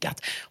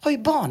ronkat har ju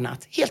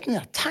banat helt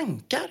nya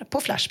tankar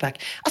på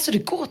Flashback. Alltså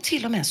det går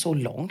till och med så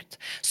långt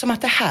som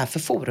att det här för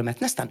forumet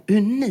nästan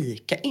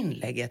unika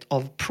inlägget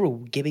av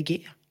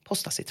ProGBG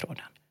postas i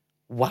tråden.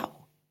 Wow,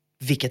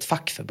 vilket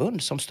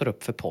fackförbund som står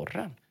upp för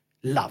porren.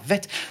 Love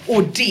it.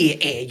 Och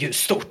det är ju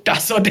stort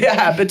alltså. Det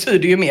här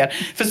betyder ju mer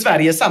för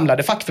Sveriges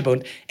samlade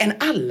fackförbund än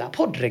alla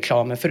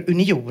poddreklamer för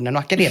Unionen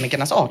och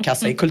Akademikernas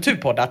A-kassa i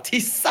kulturpoddar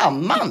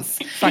tillsammans.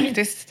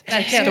 Faktiskt.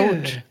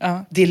 Stort.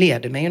 Ja. Det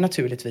leder mig ju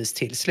naturligtvis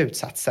till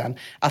slutsatsen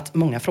att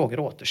många frågor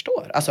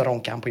återstår. Alltså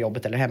ronkar han på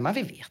jobbet eller hemma?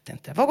 Vi vet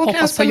inte. Vad går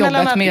hoppas på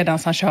jobbet medan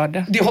han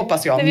körde. Det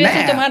hoppas jag med. Jag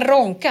vet inte om han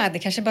ronkar. Han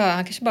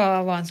kanske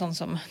bara var en sån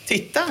som...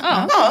 Titta.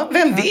 Ja,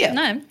 vem vet?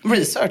 Nej.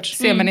 Research.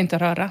 Se men inte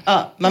röra.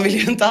 Ja, man vill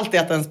ju inte alltid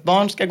att ens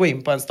barn ska gå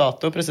in på en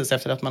dator precis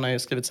efter att man har ju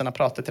skrivit sina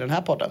prater till den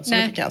här podden. Så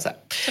mycket kan jag säga.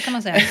 Så kan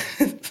man säga.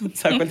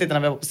 Särskilt inte när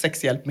vi var på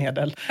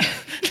sexhjälpmedel.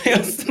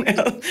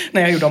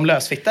 när jag gjorde om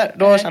lösfitter.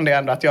 Då kände jag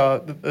ändå att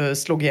jag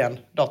slog igen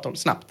datorn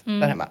snabbt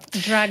där hemma.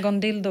 Dragon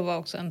Dildo var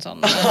också en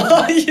sån.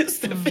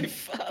 Just det, fy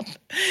fan.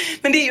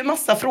 Men det är ju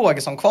massa frågor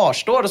som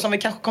kvarstår och som vi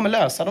kanske kommer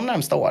lösa de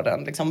närmsta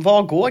åren. Liksom,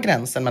 var går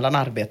gränsen mellan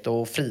arbete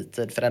och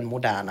fritid för den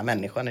moderna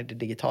människan i det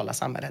digitala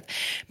samhället?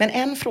 Men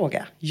en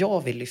fråga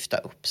jag vill lyfta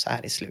upp så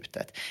här i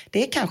slutet.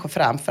 Det är kanske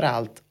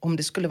framförallt om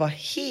det skulle vara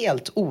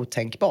helt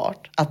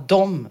otänkbart att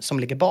de som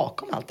ligger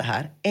bakom allt det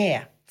här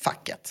är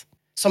facket.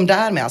 Som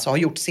därmed alltså har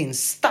gjort sin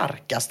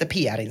starkaste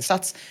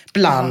PR-insats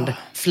bland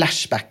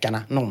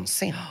flashbackarna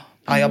någonsin.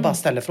 Ja, jag bara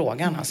ställer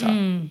frågan alltså.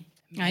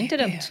 Ja, inte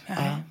dumt. Ja,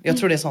 jag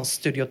tror det är sån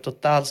Studio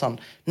Total, sån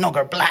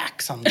Nogger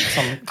Black, sån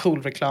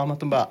cool reklam att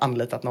de bara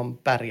anlitat någon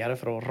bärgare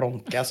för att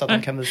ronka så att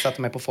de kan visa att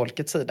de är på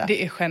folkets sida.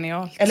 Det är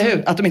genialt. Eller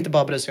hur? Att de inte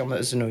bara bryr sig om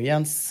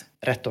Snujens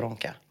rätt att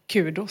ronka.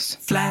 Kudos.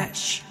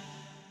 Flashback.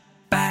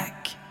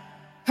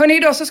 Hörrni,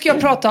 idag så ska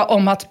jag prata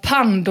om att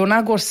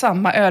pandorna går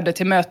samma öde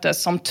till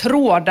mötes som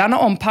trådarna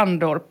om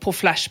pandor på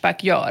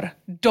Flashback gör.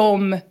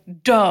 De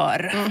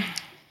dör.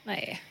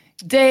 Nej.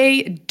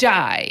 They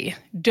die.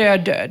 Dö.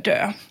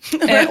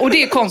 Och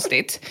det är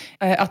konstigt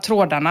att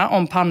trådarna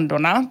om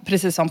pandorna,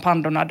 precis som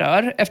pandorna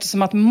dör,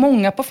 eftersom att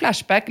många på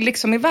Flashback,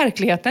 liksom i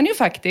verkligheten ju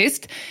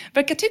faktiskt,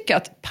 verkar tycka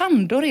att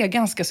pandor är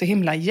ganska så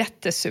himla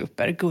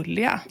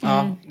jättesupergulliga.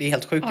 Ja, det är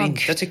helt sjukt att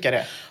inte tycka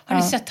det. Har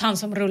ni sett han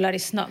som rullar i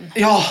snön?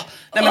 Ja,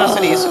 nej men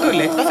alltså det är så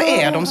gulligt. Varför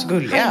är de så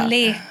gulliga? Han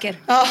leker.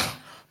 Ja.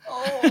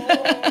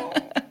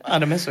 Ja,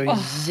 de är så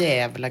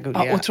jävla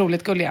gulliga. Ja,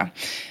 otroligt gulliga.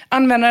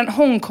 Användaren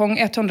Hongkong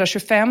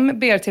 125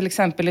 ber till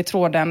exempel i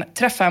tråden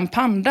träffa en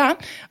panda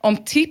om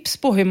tips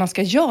på hur man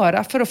ska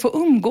göra för att få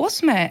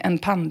umgås med en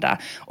panda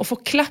och få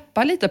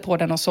klappa lite på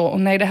den och så.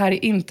 Och nej, det här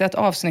är inte ett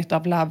avsnitt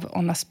av Love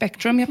on a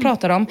Spectrum jag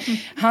pratar om.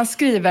 Han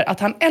skriver att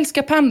han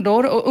älskar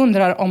pandor och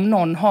undrar om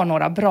någon har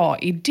några bra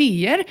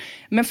idéer,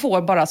 men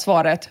får bara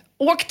svaret: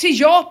 åk till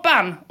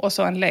Japan! Och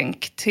så en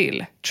länk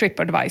till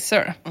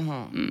TripAdvisor.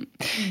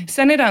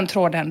 Sen är den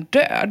tråden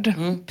död.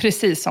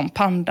 Precis som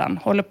pandan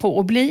håller på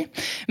att bli.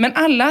 Men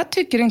alla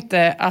tycker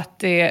inte att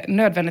det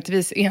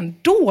nödvändigtvis är en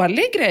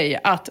dålig grej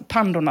att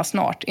pandorna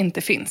snart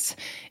inte finns.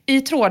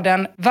 I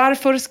tråden,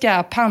 varför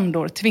ska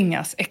pandor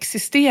tvingas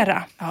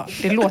existera? Ja,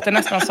 det låter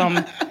nästan som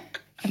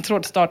en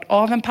trådstart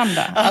av en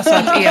panda. Alltså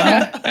ett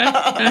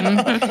emo.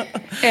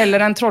 Eller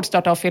en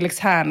trådstart av Felix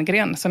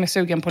Herngren som är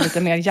sugen på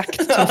lite mer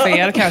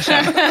jakttroféer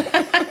kanske.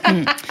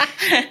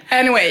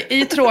 Anyway,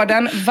 i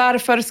tråden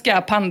varför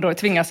ska pandor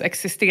tvingas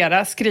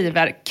existera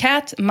skriver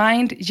Cat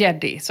Mind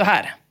Jeddy så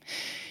här.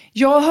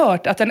 Jag har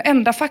hört att den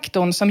enda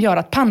faktorn som gör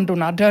att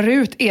pandorna dör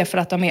ut är för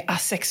att de är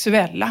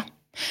asexuella.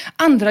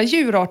 Andra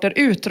djurarter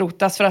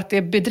utrotas för att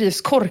det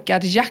bedrivs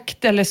korkad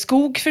jakt eller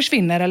skog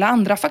försvinner eller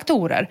andra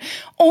faktorer.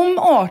 Om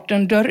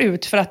arten dör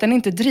ut för att den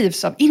inte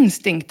drivs av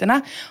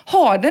instinkterna,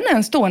 har den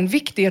ens då en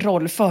viktig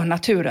roll för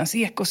naturens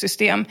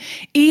ekosystem?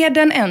 Är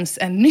den ens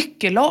en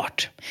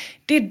nyckelart?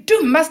 Det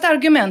dummaste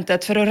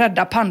argumentet för att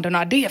rädda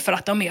pandorna, det är för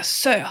att de är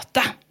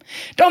söta.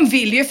 De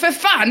vill ju för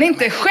fan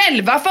inte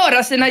själva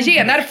föra sina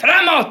gener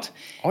framåt!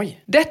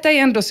 Oj. Detta är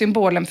ändå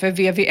symbolen för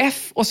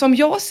WWF. Och som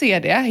jag ser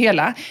det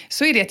hela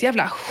så är det ett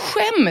jävla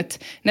skämt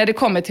när det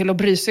kommer till att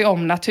bry sig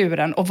om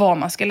naturen och vad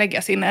man ska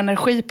lägga sin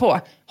energi på.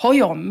 Har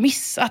jag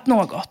missat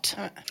något?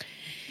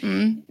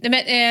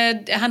 Men,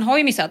 han har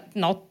ju missat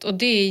något och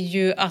det är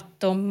ju att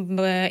de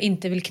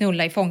inte vill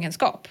knulla i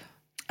fångenskap.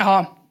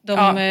 Ja.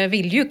 De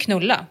vill ju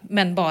knulla,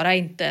 men bara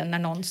inte när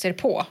någon ser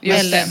på.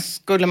 Just det.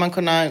 Skulle man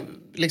kunna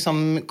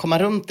liksom komma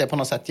runt det på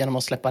något sätt genom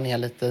att släppa ner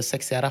lite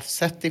sexiga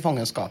raffset i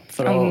fångenskap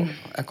för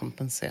att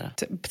kompensera?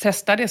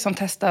 Testa det som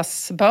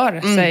testas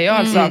bör, säger jag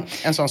alltså.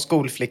 En sån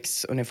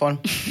skolflicksuniform.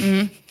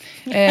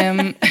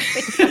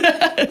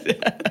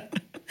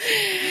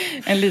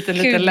 En liten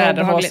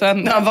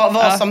läderhosen. Ja,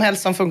 vad som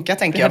helst som funkar,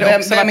 tänker jag.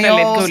 Vem är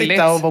jag att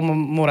sitta och vara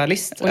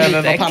moralist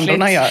över vad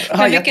pandorna gör?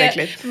 Ja,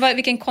 jätteäckligt.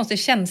 Vilken konstig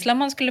känsla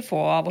man skulle få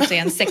av att se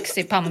en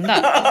sexig panda.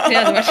 Det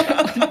hade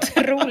varit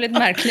otroligt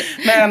märkligt.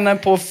 Men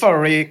på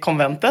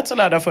furry-konventet så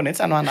lär det ha funnits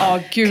en och annan. Ja,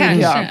 gud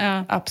Kanske,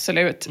 ja.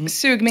 Absolut.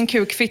 Sug min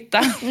kuk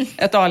fitta.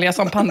 Ett alias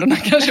som pandorna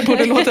kanske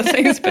borde låta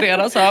sig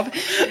inspireras av.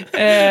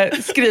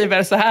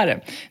 Skriver så här.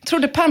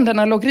 Trodde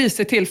pandorna låg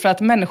risigt till för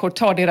att människor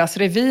tar deras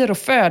revir och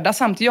föda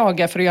samt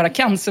jagar för att göra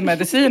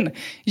cancermedicin.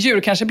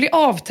 Djur kanske blir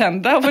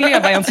avtända av att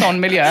leva i en sån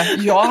miljö.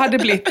 Jag hade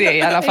blivit det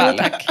i alla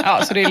fall.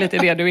 Ja, så det är lite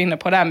det du är inne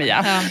på där,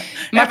 Mia.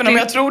 Ja. Även om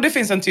jag tror det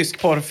finns en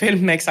tysk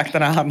porrfilm med exakt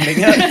den här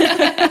handlingen.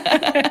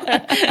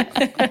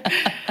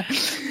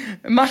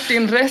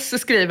 Martin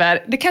Ress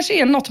skriver, det kanske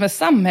är något med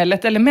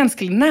samhället eller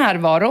mänsklig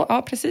närvaro,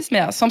 ja precis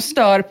Mia, som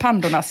stör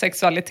pandornas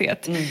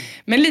sexualitet.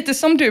 Men lite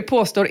som du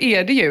påstår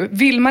är det ju,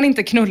 vill man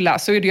inte knulla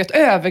så är det ju ett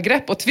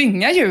övergrepp att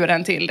tvinga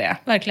djuren till det.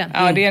 Verkligen.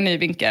 Ja, det är en ny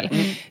vinkel.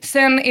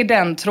 Sen är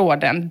den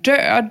tråden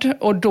död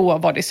och då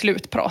var det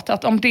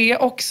slutpratat om det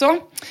också.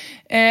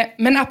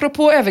 Men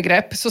apropå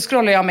övergrepp så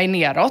scrollar jag mig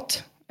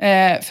neråt.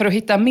 För att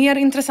hitta mer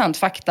intressant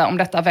fakta om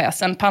detta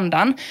väsen,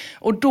 pandan.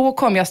 Och då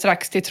kom jag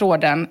strax till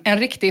tråden en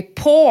riktig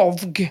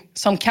påvg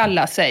som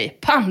kallar sig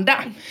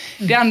panda.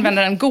 Det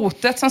använder en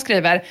Gotet som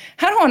skriver,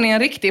 här har ni en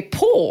riktig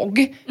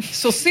påg.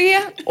 Så se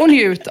och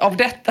njut av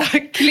detta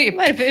klipp.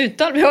 Vad är det för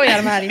uttal vi har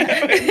de här?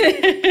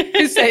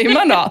 Hur säger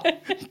man då?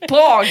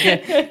 Påg.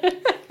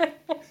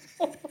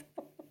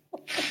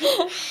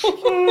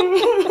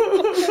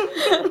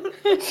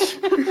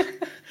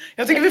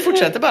 Jag tycker vi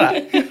fortsätter bara.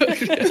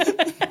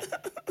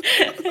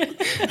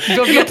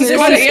 Då vet ni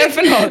vad det är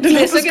för något.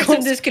 Det såg ut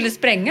som du skulle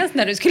sprängas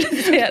när du skulle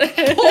säga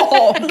det.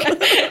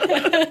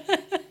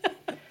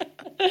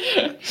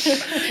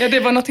 Ja, det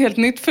var något helt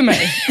nytt för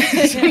mig.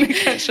 Som ni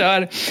kanske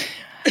hör.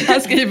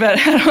 Han skriver,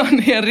 här har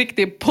ni en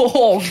riktig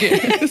påg.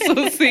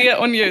 Så se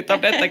och njut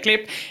av detta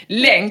klipp.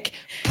 Länk,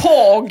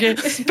 påg.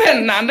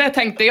 Spännande,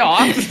 tänkte jag.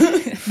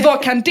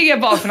 Vad kan det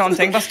vara för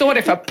någonting? Vad står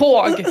det för?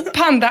 Påg.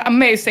 Panda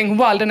Amazing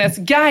Wilderness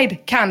Guide,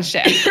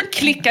 kanske.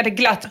 Klickade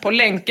glatt på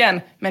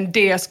länken. Men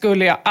det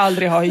skulle jag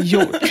aldrig ha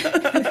gjort.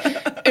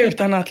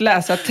 Utan att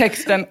läsa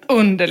texten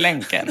under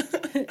länken.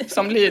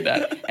 Som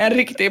lyder, en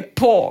riktig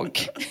påg.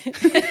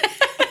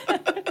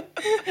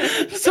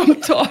 Som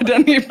tar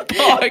den i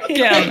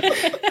baken.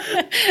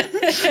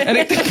 En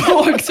riktig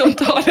påg som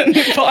tar den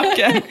i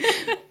baken.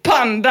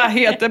 Panda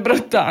heter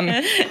bruttan.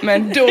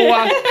 Men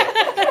då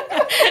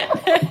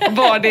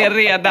var det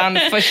redan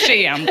för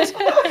sent.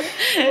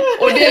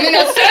 Och det är mina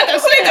söta,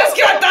 sluta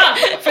skratta!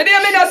 För det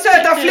är mina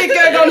söta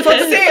flickögon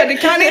fått se. Det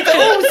kan inte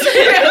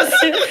oses.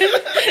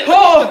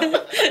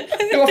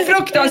 Det var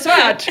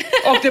fruktansvärt.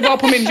 Och det var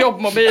på min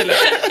jobbmobil.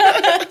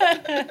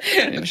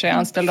 I och för sig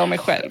anställde av mig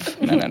själv.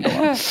 Men ändå.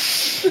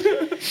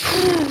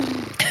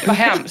 Vad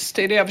hemskt,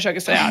 det är det jag försöker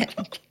säga.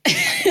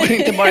 Och det är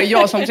inte bara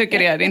jag som tycker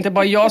det. Det är inte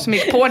bara jag som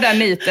gick på den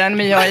niten,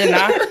 Mia och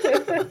Ina.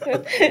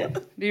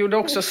 Det gjorde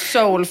också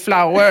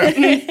Soulflower.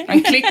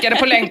 Han klickade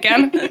på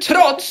länken,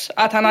 trots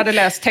att han hade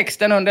läst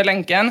texten under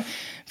länken.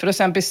 För att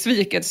sen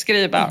besviket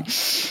skriva,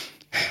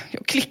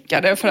 jag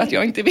klickade för att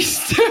jag inte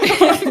visste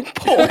vad en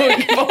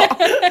påg var.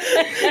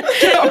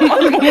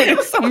 Gammalmodig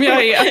som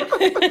jag är.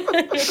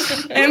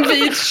 En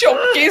vit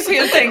tjockis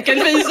helt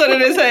enkelt visade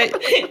det sig.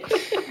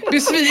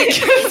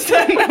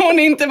 Besvikelsen när hon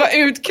inte var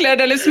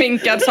utklädd eller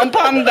sminkad som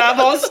panda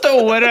var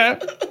stor.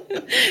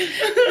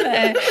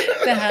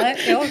 Det här,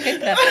 jag orkar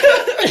inte det.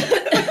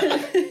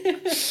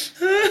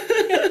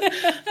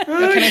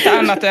 Jag kan inte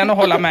annat än att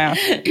hålla med.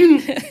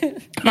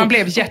 Man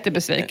blev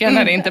jättebesviken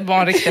när det inte var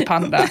en riktig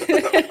panda.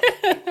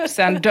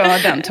 Sen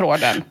dör den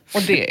tråden.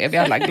 Och det är vi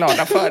alla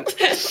glada för.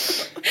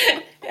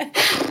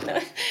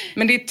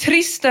 Men det är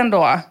trist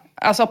ändå.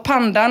 Alltså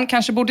pandan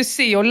kanske borde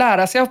se och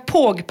lära sig av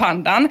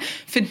pågpandan.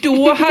 För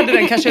då hade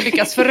den kanske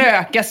lyckats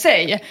föröka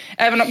sig.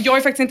 Även om jag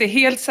är faktiskt inte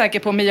helt säker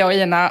på, Mia och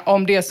Ina,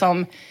 om det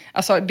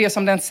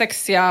som den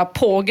sexiga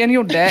pågen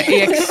gjorde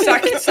är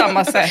exakt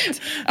samma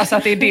sätt. Alltså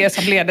att det är det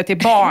som leder till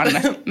barn.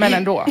 Men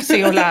ändå,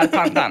 se och lär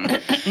pandan.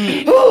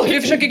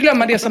 Vi försöker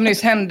glömma det som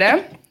nyss hände.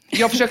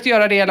 Jag försökte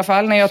göra det i alla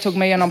fall när jag tog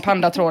mig igenom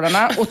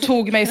pandatrådarna. Och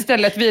tog mig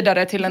istället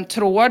vidare till en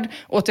tråd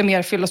åt det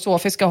mer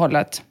filosofiska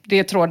hållet. Det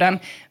är tråden.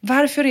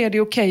 Varför är det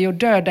okej att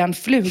döda en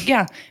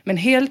fluga? Men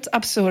helt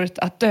absurt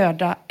att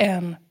döda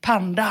en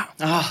panda.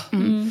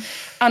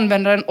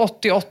 Användaren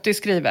 8080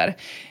 skriver.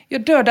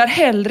 Jag dödar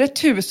hellre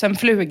 1000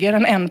 flugor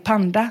än en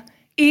panda.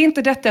 Är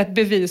inte detta ett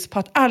bevis på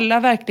att alla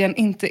verkligen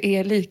inte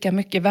är lika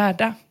mycket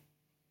värda?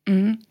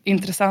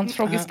 Intressant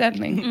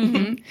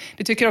frågeställning.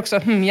 Det tycker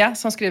också Mia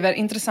som skriver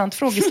intressant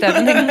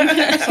frågeställning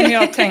som jag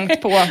har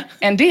tänkt på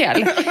en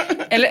del.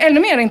 Eller ännu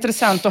mer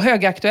intressant och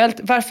högaktuellt,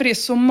 varför är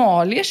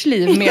somaliers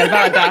liv mer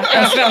värda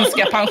än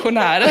svenska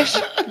pensionärers?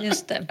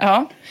 Just det.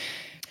 Ja.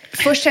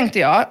 Först tänkte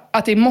jag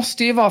att det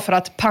måste ju vara för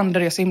att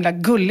pandor är så himla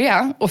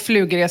gulliga och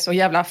flugor är så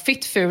jävla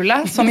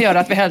fittfula som gör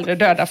att vi hellre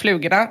dödar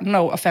flugorna. No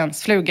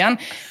offense flugan.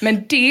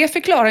 Men det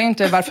förklarar ju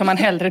inte varför man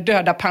hellre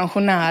dödar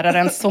pensionärer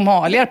än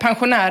somalier.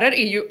 Pensionärer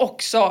är ju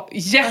också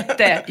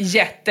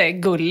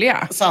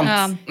jättegulliga. Sant.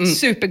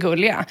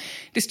 Supergulliga.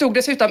 Det stod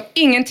dessutom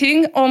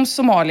ingenting om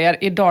somalier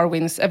i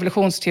Darwins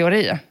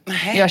evolutionsteori.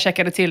 Jag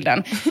checkade till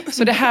den.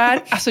 Så det här,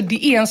 alltså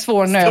det är en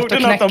svår nöt att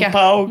knäcka. Stod det något om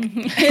Paug?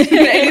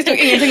 Nej, det stod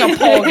ingenting om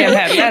Paugen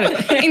heller.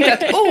 Inte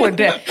ett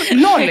ord.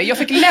 Noll. Jag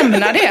fick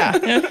lämna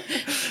det.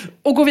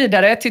 Och gå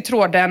vidare till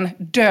tråden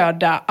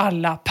döda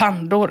alla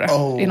pandor.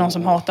 Det är någon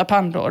som hatar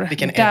pandor.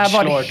 Där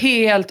var det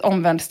helt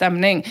omvänd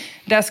stämning.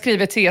 Där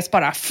skriver TS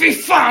bara, fy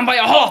fan vad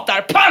jag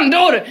hatar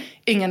pandor!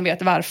 Ingen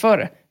vet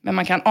varför. Men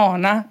man kan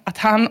ana att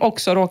han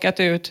också råkat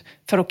ut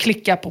för att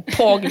klicka på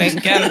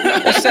påglänken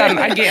och sen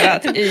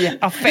agerat i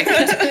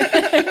affekt.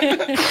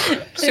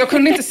 Så jag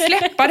kunde inte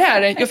släppa det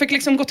här. Jag fick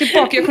liksom gå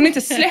tillbaka. Jag kunde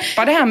inte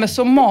släppa det här med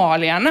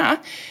somalierna.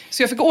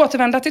 Så jag fick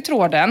återvända till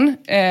tråden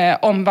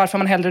om varför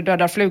man hellre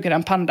dödar flugor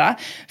än panda.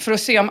 För att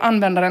se om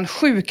användaren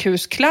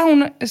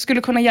sjukhusclown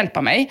skulle kunna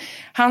hjälpa mig.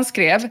 Han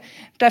skrev,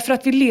 därför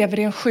att vi lever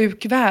i en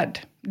sjuk värld.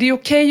 Det är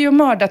okej att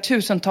mörda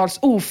tusentals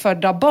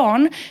ofödda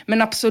barn,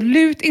 men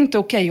absolut inte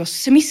okej att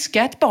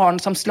smiska ett barn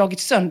som slagit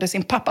sönder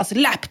sin pappas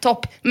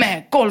laptop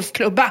med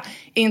golfklubba.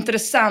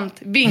 Intressant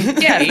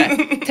vinkel,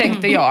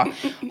 tänkte jag.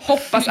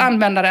 Hoppas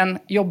användaren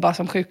jobbar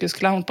som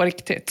sjukhusclown på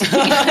riktigt.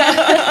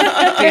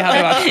 Det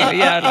hade varit så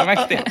jävla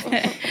mäktigt.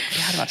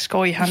 Det hade varit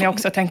skoj, han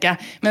också tänka.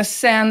 Men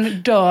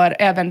sen dör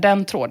även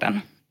den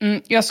tråden.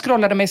 Jag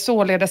scrollade mig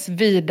således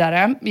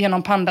vidare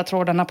genom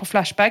pandatrådarna på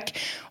Flashback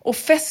och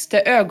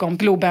fäste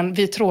ögongloben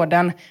vid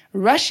tråden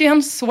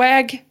Russian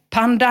swag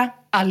panda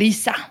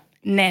Alisa.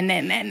 Nej.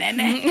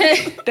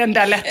 Den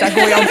där lätta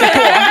går jag inte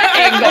på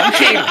en gång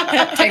till,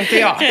 tänkte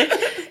jag.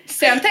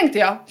 Sen tänkte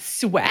jag,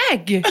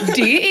 swag,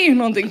 det är ju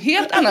någonting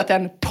helt annat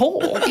än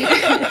påg.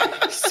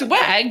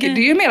 Swag, det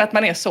är ju mer att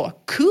man är så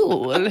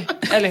cool,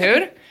 eller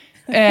hur?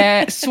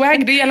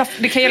 Swag, det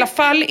kan i alla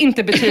fall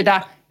inte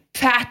betyda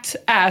fat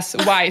ass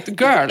white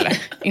girl.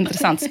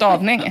 Intressant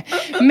stavning.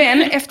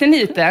 Men efter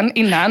niten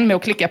innan med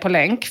att klicka på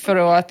länk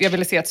för att jag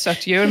ville se ett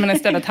sött djur men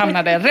istället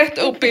hamnade rätt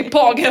upp i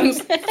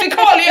pagens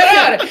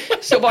fekalierör,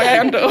 så var jag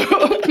ändå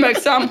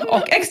uppmärksam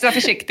och extra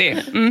försiktig.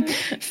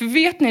 För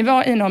vet ni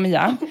vad, Ina och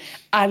Mia?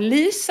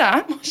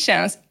 Alisa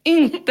känns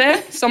inte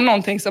som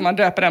någonting som man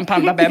döper en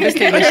pandabebis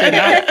till i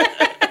Kina.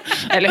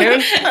 Eller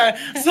hur?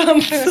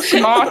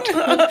 Smart.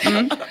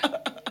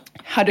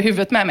 Hade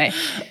huvudet med mig.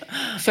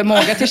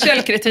 Förmåga till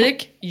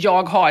källkritik,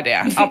 jag har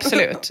det,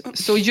 absolut.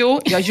 Så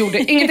jo, jag gjorde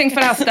ingenting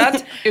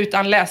förhastat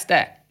utan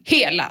läste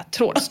hela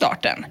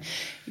trådstarten.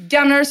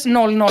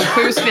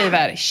 Gunners007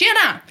 skriver,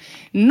 tjena!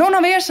 Någon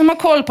av er som har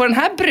koll på den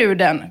här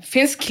bruden?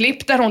 Finns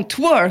klipp där hon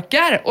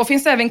twerkar och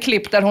finns även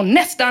klipp där hon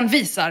nästan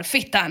visar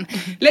fittan.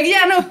 Lägg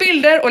gärna upp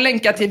bilder och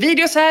länka till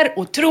videos här.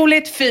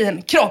 Otroligt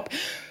fin kropp.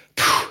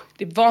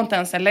 Det var inte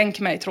ens en länk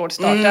med i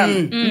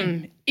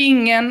trådstarten.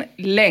 Ingen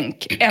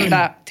länk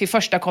ända till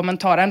första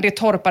kommentaren. Det är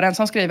torparen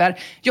som skriver,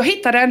 jag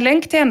hittade en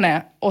länk till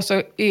henne. Och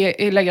så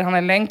lägger han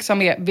en länk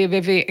som är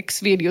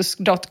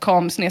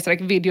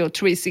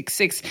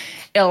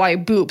www.xvideos.com/video366 li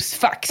boobs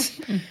fax.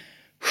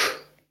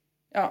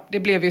 Ja, det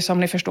blev ju som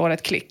ni förstår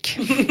ett klick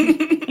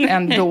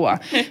ändå.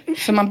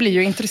 För man blir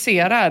ju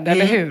intresserad,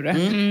 eller hur?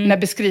 När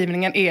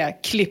beskrivningen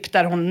är klipp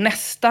där hon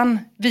nästan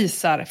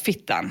visar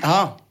fittan.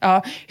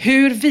 Ja,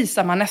 hur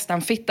visar man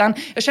nästan fittan?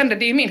 Jag kände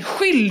det är min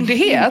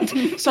skyldighet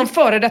som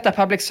före detta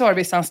public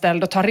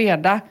service-anställd att ta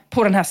reda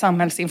på den här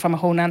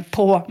samhällsinformationen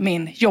på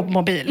min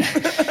jobbmobil.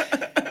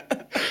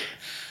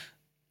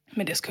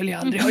 Men det skulle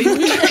jag aldrig ha gjort.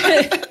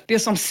 Det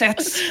som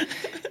sätts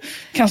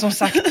kan som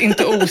sagt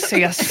inte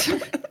oses.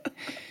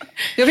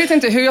 Jag vet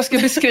inte hur jag ska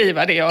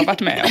beskriva det jag har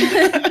varit med om.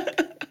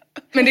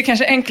 Men det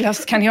kanske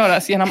enklast kan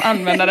göras genom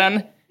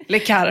användaren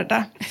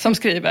Lecarda som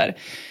skriver,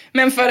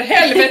 men för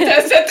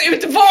helvete, sätt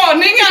ut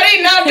varningar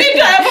innan, det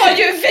där var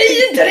ju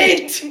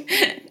vidrigt!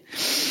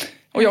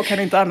 Och jag kan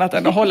inte annat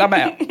än att hålla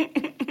med.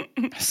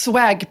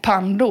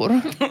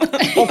 Swagpandor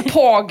och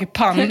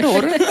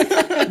pagpandor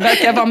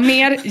verkar vara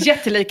mer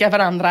jättelika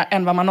varandra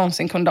än vad man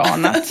någonsin kunde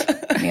anat.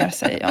 Mer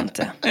säger jag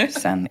inte.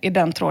 Sen är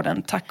den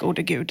tråden, tack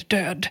gode gud,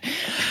 död.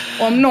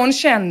 Om någon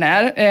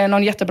känner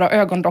någon jättebra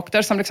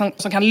ögondoktor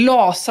som kan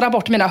lasra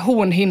bort mina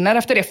hornhinnor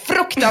efter det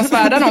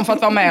fruktansvärda de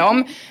fått vara med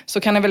om,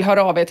 så kan ni väl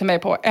höra av er till mig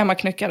på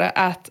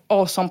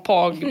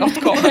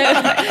emmaknyckare@awesomepag.com. Det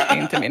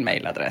är inte min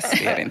mailadress,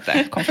 det är det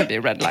inte. Kom förbi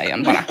Red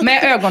Lion bara.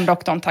 Med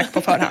ögondoktorn, tack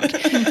på förhand.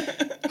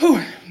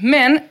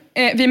 Men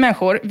vi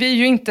människor, vi är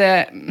ju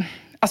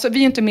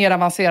inte mer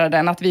avancerade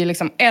än att vi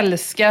liksom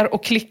älskar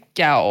att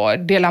klicka och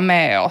dela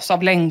med oss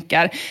av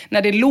länkar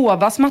när det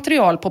lovas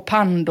material på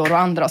pandor och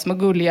andra små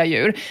gulliga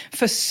djur.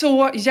 För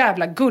så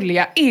jävla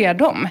gulliga är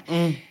de.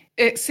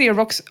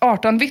 Xerox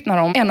 18 vittnar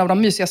om en av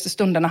de mysigaste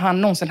stunderna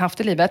han någonsin haft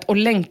i livet och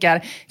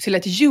länkar till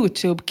ett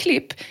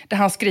YouTube-klipp där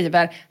han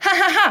skriver,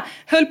 hahaha,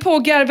 höll på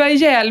att garva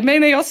ihjäl mig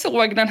när jag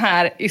såg den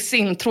här i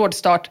sin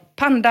trådstart,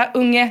 panda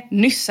unge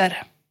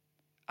nysser.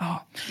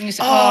 Ja.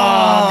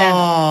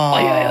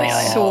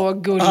 Så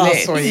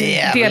gulligt. Så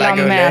jävla delar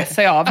med gulligt.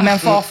 sig av. Men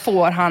vad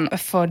får han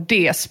för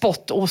det?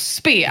 Spott och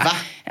spe. Va?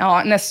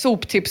 Ja, när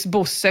Soptips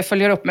Bosse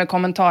följer upp med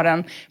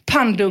kommentaren: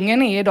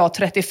 Pandungen är idag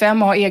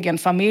 35 och har egen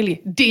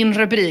familj. Din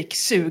rubrik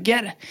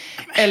suger.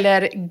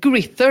 Eller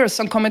Gritter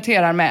som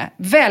kommenterar med: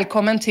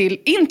 välkommen till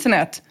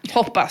internet.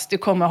 Hoppas du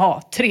kommer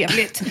ha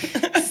trevligt.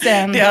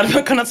 Sen Det hade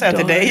man kunnat säga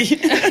till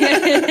dig.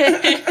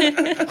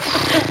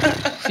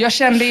 Jag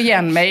kände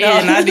igen mig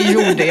i när det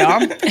gjorde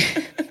jag.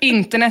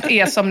 Internet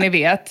är som ni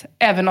vet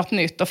även något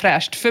nytt och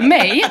fräscht för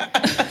mig.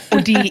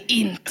 Och det är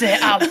inte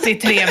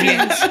alltid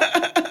trevligt.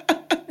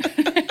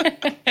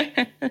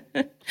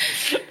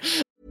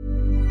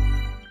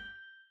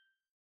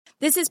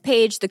 This is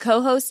Paige, the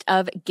co-host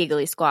of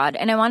Giggly Squad,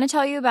 and I want to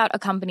tell you about a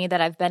company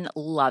that I've been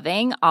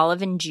loving,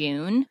 Olive &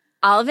 June.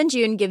 Olive &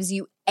 June gives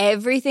you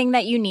everything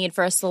that you need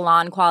for a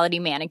salon-quality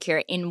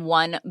manicure in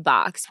one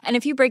box. And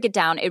if you break it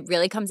down, it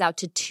really comes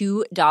out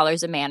to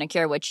 $2 a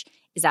manicure, which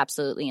is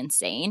absolutely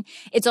insane.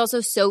 It's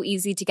also so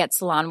easy to get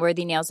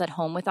salon-worthy nails at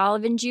home with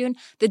Olive & June.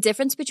 The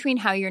difference between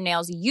how your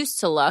nails used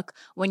to look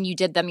when you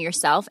did them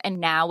yourself and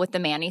now with the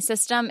Mani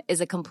system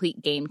is a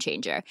complete game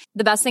changer.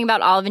 The best thing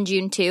about Olive &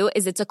 June, too,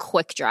 is it's a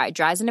quick dry.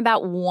 Dries in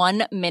about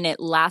 1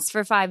 minute, lasts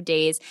for 5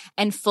 days,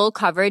 and full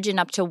coverage in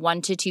up to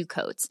 1 to 2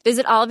 coats.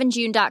 Visit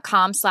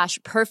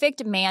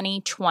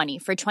oliveandjune.com/perfectmani20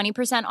 for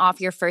 20%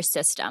 off your first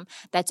system.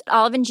 That's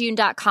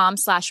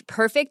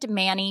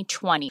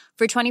oliveandjune.com/perfectmani20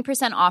 for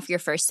 20% off your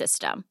first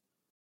system.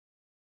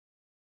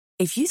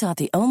 If you thought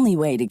the only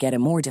way to get a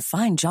more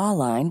defined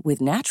jawline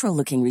with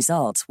natural-looking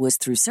results was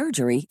through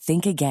surgery,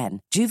 think again.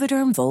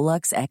 Juvederm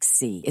Volux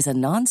XC is a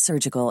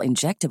non-surgical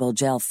injectable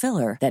gel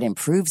filler that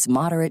improves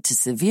moderate to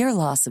severe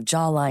loss of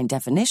jawline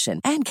definition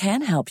and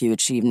can help you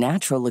achieve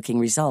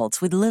natural-looking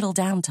results with little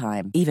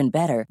downtime. Even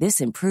better,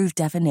 this improved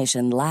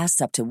definition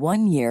lasts up to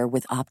 1 year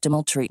with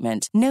optimal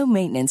treatment. No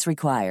maintenance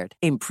required.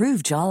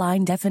 Improve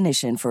jawline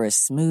definition for a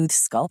smooth,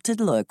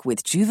 sculpted look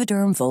with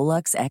Juvederm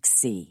Volux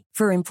XC.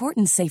 For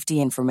important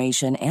safety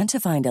information and to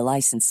find a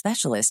licensed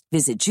specialist,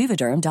 visit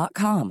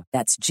Juvederm.com.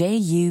 That's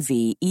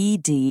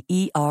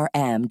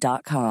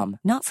JUVEDERM.com.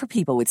 Not for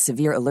people with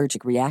severe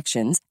allergic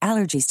reactions,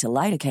 allergies to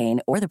lidocaine,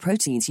 or the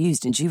proteins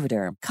used in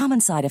Juvederm.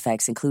 Common side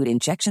effects include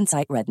injection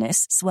site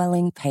redness,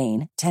 swelling,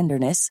 pain,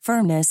 tenderness,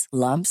 firmness,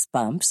 lumps,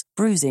 bumps,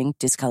 bruising,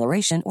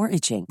 discoloration, or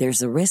itching.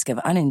 There's a risk of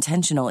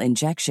unintentional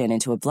injection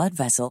into a blood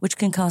vessel, which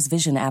can cause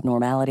vision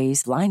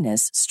abnormalities,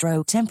 blindness,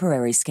 stroke,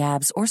 temporary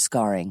scabs, or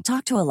scarring.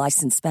 Talk to a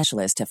licensed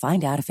specialist to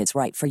find out if it's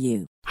right for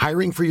you.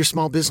 Hiring for your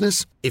small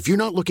business? If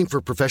you're not looking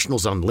for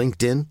professionals on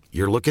LinkedIn,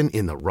 you're looking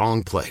in the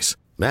wrong place.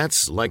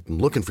 That's like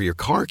looking for your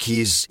car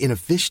keys in a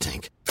fish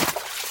tank.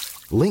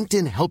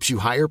 LinkedIn helps you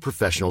hire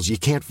professionals you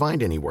can't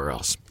find anywhere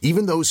else,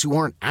 even those who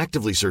aren't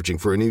actively searching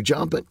for a new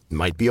job but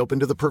might be open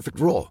to the perfect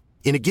role.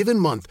 In a given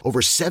month,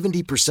 over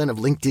 70%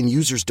 of LinkedIn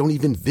users don't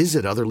even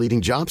visit other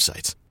leading job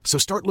sites. So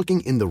start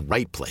looking in the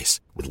right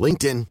place. With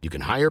LinkedIn, you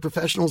can hire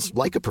professionals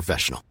like a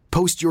professional.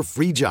 Post your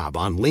free job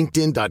on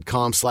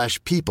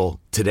linkedin.com/people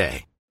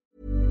today.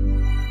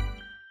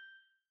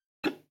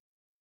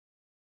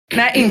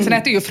 Nej,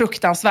 internet är ju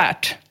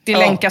fruktansvärt. Det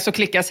länkas och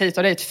klickas hit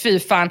och dit. Fy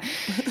fan.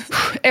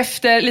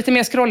 Efter lite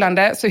mer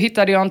scrollande så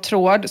hittade jag en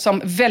tråd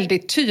som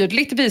väldigt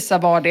tydligt visar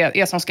vad det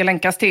är som ska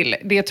länkas till.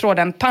 Det är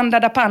tråden Panda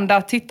da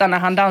Panda, titta när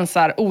han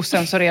dansar,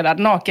 osensurerad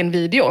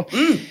nakenvideo.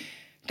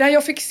 Där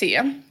jag fick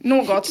se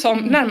något som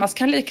närmast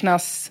kan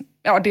liknas,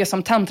 det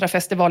som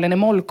tantrafestivalen i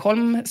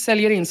Molkom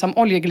säljer in som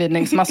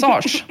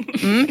oljeglidningsmassage.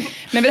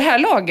 Men vid det här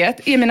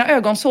laget är mina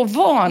ögon så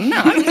vana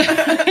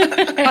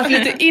att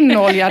lite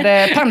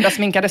inoljade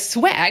pandasminkade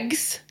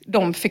swags,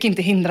 de fick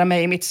inte hindra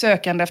mig i mitt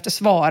sökande efter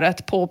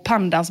svaret på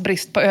pandans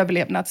brist på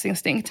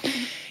överlevnadsinstinkt.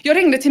 Jag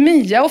ringde till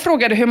Mia och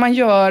frågade hur man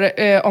gör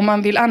om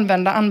man vill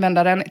använda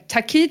användaren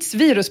Takits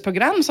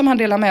virusprogram som han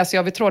delar med sig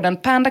av i tråden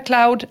Panda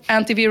Cloud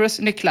Antivirus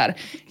nycklar.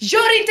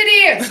 Gör inte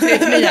det,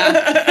 skrek Mia.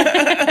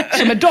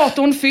 Så med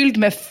datorn fylld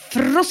med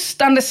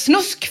frustande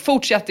snusk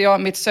fortsatte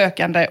jag mitt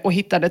sökande och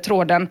hittade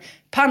tråden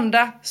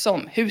Panda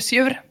som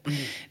husdjur.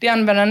 Det är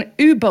användaren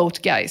U-Boat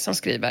Guy som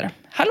skriver: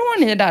 hallå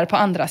ni där på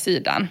andra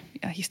sidan.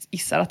 Jag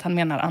gissar att han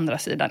menar andra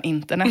sidan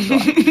internet då,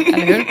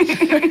 eller hur?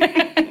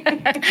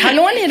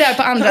 Hallå ni där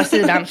på andra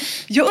sidan.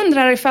 Jag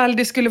undrar ifall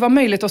det skulle vara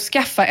möjligt att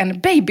skaffa en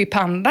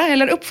babypanda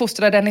eller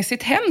uppfostra den i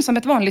sitt hem som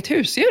ett vanligt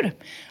husdjur.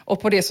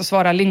 Och på det så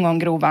svarar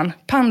lingongrovan: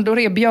 pandor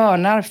är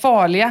björnar,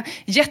 farliga,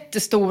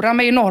 jättestora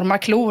med enorma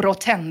klor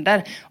och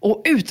tänder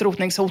och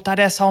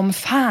utrotningshotade som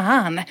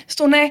fan.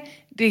 Så nej,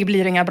 det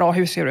blir inga bra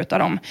husdjur utav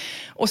dem.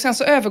 Och sen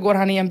så övergår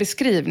han i en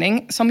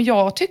beskrivning som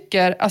jag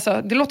tycker,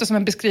 alltså det låter som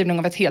en beskrivning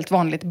av ett helt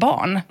vanligt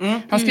barn.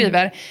 Han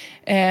skriver: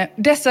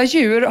 dessa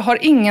djur har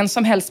ingen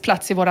som helst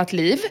plats i vårat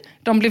liv.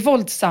 De blir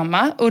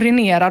våldsamma,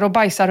 urinerar och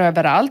bajsar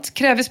överallt,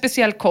 kräver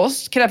speciell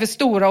kost, kräver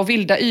stora och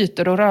vilda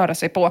ytor att röra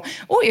sig på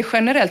och är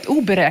generellt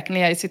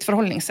oberäkneliga i sitt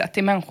förhållningssätt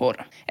till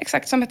människor.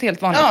 Exakt som ett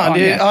helt vanligt barn.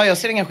 Ja, jag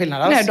ser ingen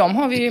skillnad alls. Nej, de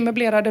har vi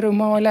möblerade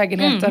rum och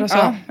lägenheter och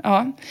så.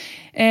 Ja.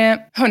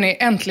 Hörni,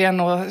 äntligen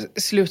och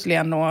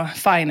slutligen och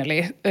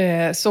finally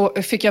så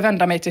fick jag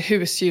vända mig till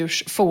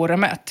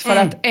husdjursforumet för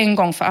att en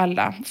gång för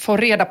alla få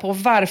reda på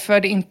varför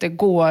det inte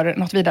går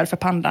något vidare för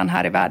pandan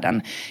här i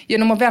världen.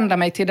 Genom att vända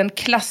mig till den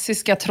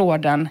klassiska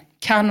tråden: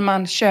 kan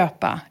man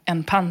köpa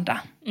en panda?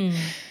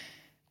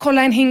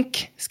 Kolla en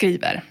hink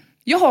skriver: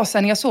 jag har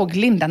sedan jag såg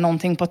Linda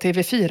någonting på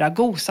TV4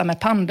 gosa med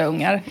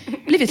pandaungar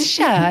blivit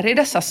kär i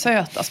dessa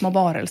söta små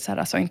varelser.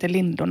 Alltså inte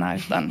lindorna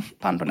utan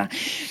pandorna.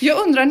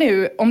 Jag undrar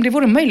nu om det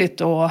vore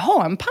möjligt att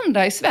ha en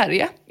panda i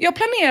Sverige. Jag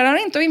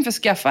planerar inte att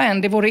införskaffa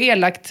en, det vore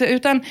elakt.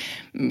 Utan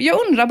jag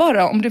undrar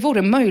bara om det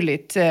vore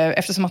möjligt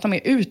eftersom att de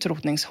är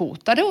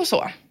utrotningshotade och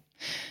så.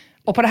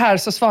 Och på det här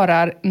så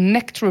svarar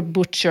Nectar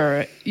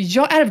Butcher: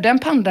 jag ärvde en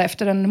panda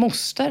efter en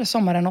moster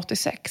sommaren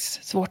 86.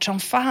 Svårt som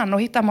fan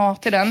att hitta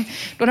mat till den,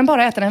 då den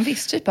bara äter en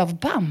viss typ av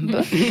bambu.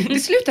 Det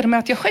slutade med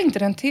att jag skänkte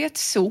den till ett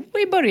zoo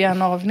i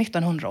början av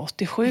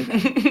 1987.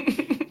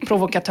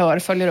 Provokatör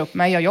följer upp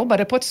mig. Jag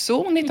jobbade på ett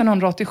zoo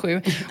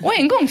 1987. Och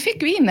en gång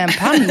fick vi in en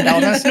panda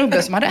av en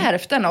snubbe som hade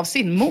ärvt den av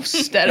sin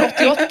moster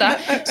 88.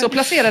 Så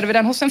placerade vi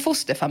den hos en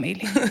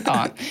fosterfamilj.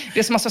 Ja.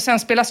 Det som alltså sen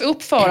spelas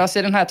upp för oss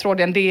i den här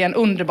tråden, det är en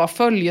underbar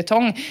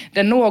följetong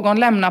där någon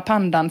lämnar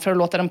pandan för att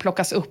låta den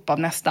plockas upp av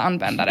nästa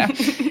användare.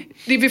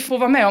 Det vi får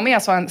vara med om är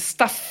alltså en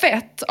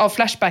stafett av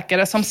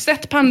flashbackare som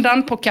sett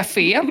pandan på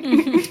café,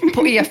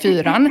 på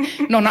E4.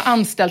 Någon har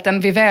anställt den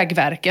vid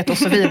Vägverket och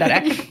så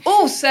vidare.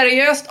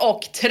 Oseriöst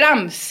och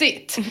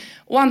tramsigt.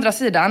 Å andra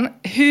sidan,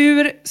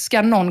 hur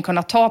ska någon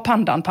kunna ta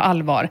pandan på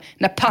allvar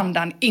när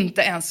pandan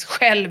inte ens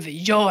själv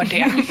gör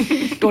det?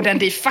 Då den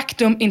de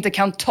facto inte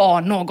kan ta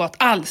något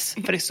alls,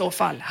 för i så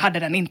fall hade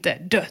den inte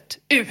dött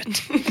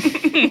ut.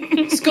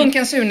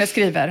 Skunken Sune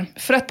skriver: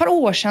 för ett par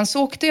år sedan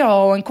så åkte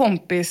jag och en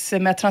kompis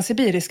med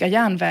Transsibiriska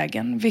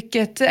järnvägen,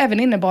 vilket även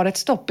innebar ett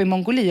stopp i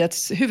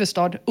Mongoliets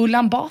huvudstad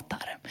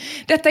Ulaanbaatar.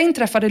 Detta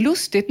inträffade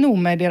lustigt nog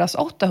med deras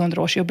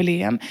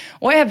 800-årsjubileum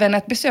och även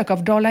ett besök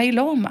av Dalai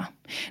Lama.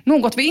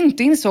 Något vi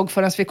inte insåg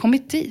förrän vi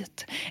kommit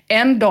dit.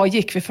 En dag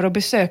gick vi för att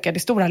besöka det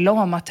stora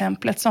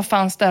lamatemplet som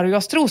fanns där och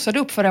jag strosade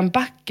upp för en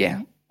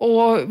backe.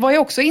 Och vad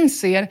jag också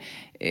inser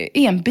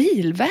är en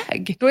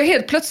bilväg. Då är jag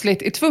helt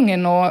plötsligt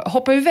tvungen att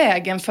hoppa ur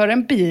vägen för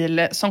en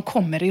bil som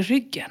kommer i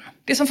ryggen.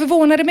 Det som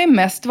förvånade mig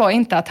mest var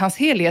inte att hans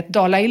helighet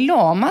Dalai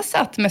Lama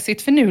satt med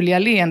sitt förnuliga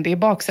leende i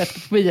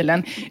baksätet på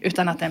bilen,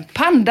 utan att en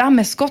panda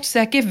med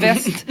skottsäker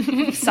väst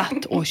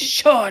satt och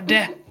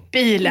körde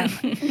bilen.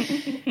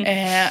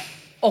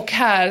 Och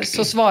här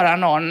så svarar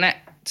någon: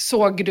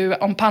 såg du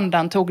om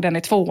pandan tog den i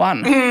 2:an?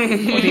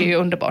 Och det är ju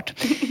underbart.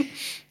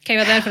 Kan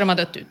ju vara därför de har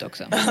dött ut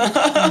också.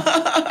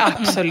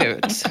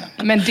 Absolut.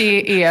 Men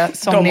det är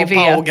som ni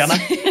vet.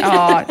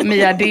 Ja,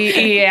 Mia,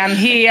 det är en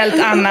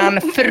helt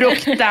annan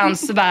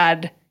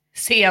fruktansvärd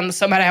scen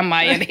som är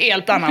hemma i en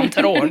helt annan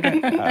tråd.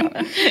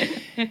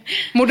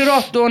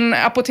 Moderatorn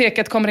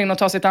Apoteket kommer in och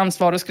tar sitt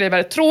ansvar och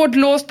skriver: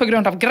 trådlåst på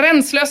grund av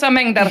gränslösa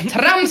mängder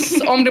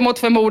trams, om det mot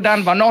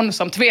förmodan var någon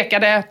som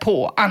tvekade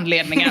på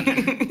anledningen.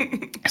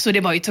 Så det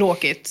var ju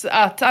tråkigt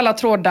att alla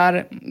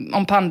trådar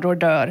om pandor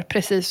dör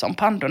precis som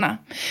pandorna.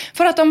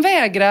 För att de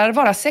vägrar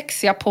vara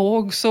sexiga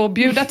pågs och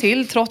bjuda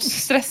till trots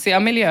stressiga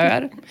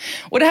miljöer.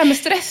 Och det här med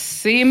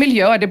stressig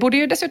miljö, det borde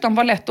ju dessutom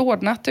vara lätt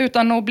ordnat.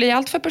 Utan att bli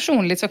allt för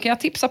personligt så kan jag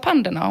tipsa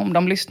pandorna, om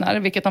de lyssnar,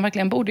 vilket de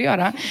verkligen borde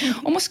göra,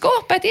 om att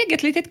skapa ett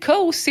eget litet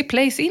cozy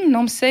place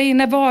inom sig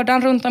när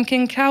vardagen runt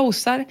omkring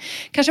kaosar.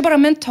 Kanske bara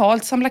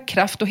mentalt samla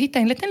kraft och hitta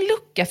en liten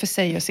lucka för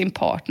sig och sin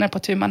partner på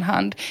tu man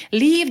hand.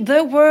 Leave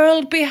the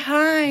world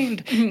behind.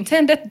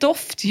 Tänd ett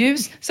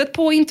doftljus. Sätt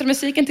på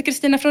intromusiken till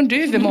Kristina från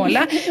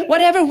Duvemåla.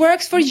 Whatever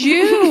works for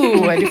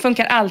you. Det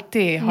funkar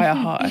alltid, har jag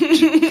hört.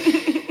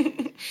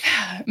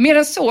 Mer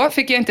än så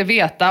fick jag inte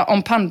veta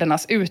om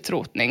pandernas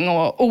utrotning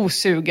och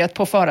osuget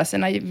på att föra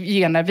sina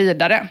gener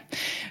vidare.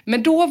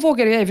 Men då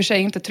vågade jag i och för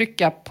sig inte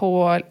trycka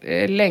på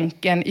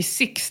länken i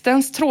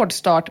Sixtens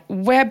trådstart: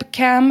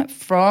 webcam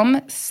from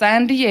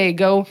San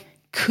Diego,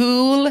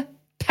 cool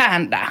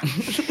panda.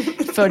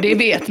 För det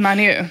vet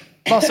man ju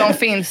vad som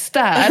finns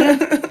där.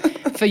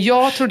 För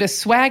jag trodde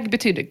swag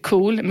betyder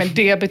cool, men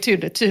det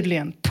betyder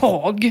tydligen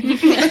pog.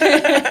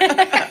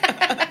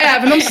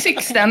 Även om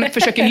Sixten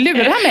försöker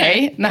lura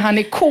mig när han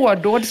i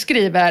kodord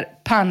skriver: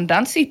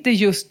 pandan sitter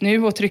just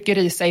nu och trycker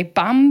i sig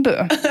bambu.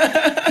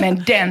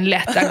 Men den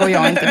lätta går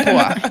jag inte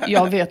på.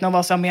 Jag vet nog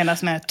vad som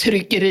menas med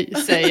trycker i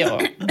sig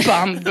och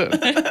bambu.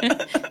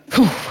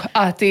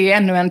 Att det är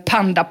ännu en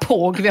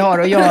pandapåg vi har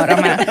att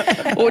göra med.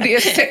 Och det är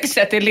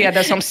sexet det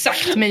leder som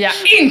sagt, Mia,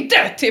 inte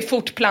till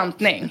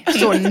fortplantning.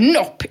 Så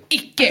nopp,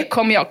 icke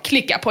kommer jag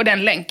klicka på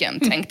den länken,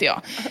 tänkte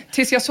jag.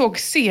 Tills jag såg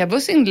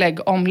Sevus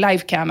inlägg om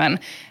livecammen.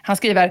 Han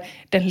skriver: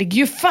 den ligger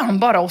ju fan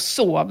bara och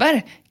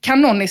sover.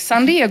 Kan någon i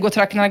San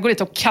Diego-trakterna gå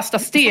dit och kasta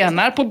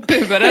stenar på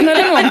buren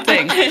eller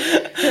någonting?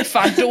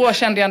 Fan, då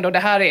kände jag ändå det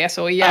här är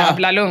så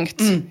jävla lugnt.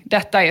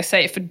 Detta är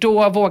safe. För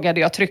då vågade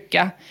jag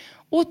trycka.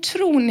 Och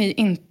tror ni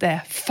inte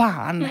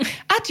fan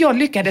att jag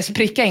lyckades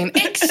pricka in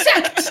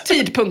exakt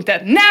tidpunkten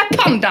när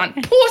pandan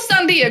på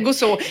San Diego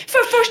så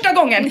för första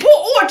gången på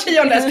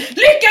årtiondes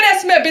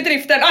lyckades med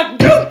bedriften att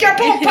dunka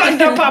på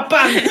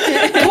pandapappan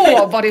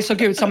på vad det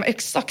såg ut som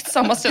exakt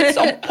samma sätt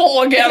som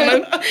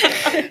Hågen.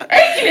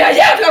 Äckliga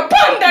jävla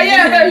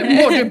pandajävel!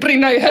 Må du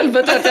brinna i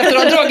helvetet efter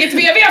att ha dragit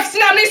WWFs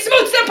namn i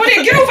smutsen på det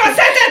grova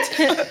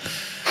sättet!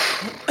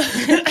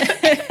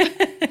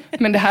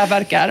 Men det här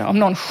verkar av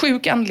någon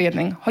sjuk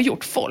anledning ha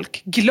gjort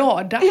folk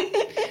glada.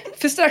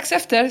 För strax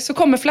efter så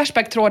kommer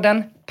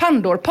Flashback-tråden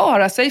pandor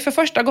para sig för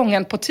första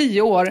gången på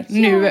 10 år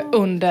nu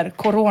under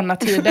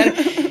coronatider.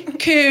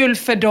 Kul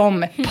för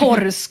de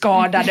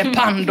porrskadade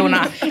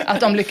pandorna att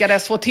de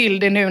lyckades få till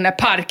det nu när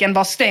parken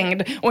var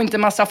stängd och inte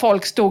massa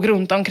folk stod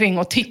runt omkring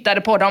och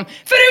tittade på dem.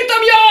 Förutom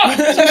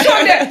jag som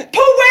såg det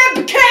på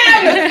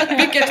webcam!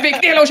 Vilket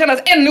fick det att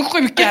kännas ännu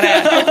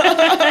sjukare.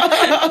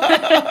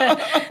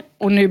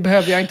 Och nu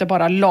behöver jag inte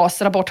bara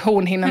lasra bort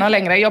hornhinnorna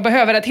längre. Jag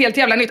behöver ett helt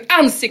jävla nytt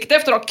ansikte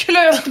efter att ha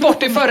klöst bort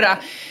det förra.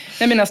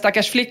 När mina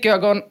stackars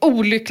flickögon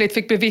olyckligt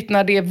fick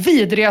bevittna det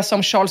vidriga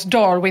som Charles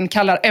Darwin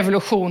kallar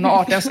evolution och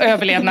artens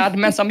överlevnad.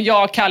 Men som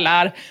jag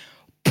kallar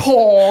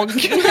POG.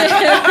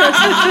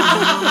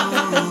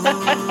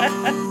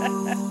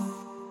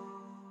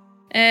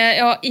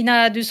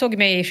 Ina, du såg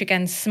mig skicka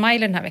en smiley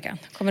den här veckan.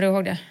 Kommer du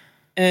ihåg det?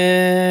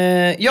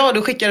 Ja,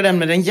 du skickade den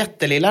med den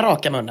jättelilla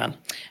raka munnen.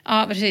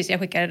 Ja, precis. Jag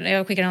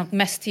skickade något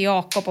mest till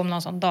Jakob om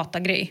någon sån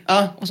datagrej.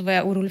 Och så var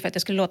jag orolig för att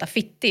jag skulle låta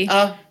fittig.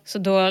 Så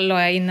då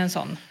la jag in en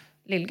sån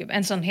lillgubbe.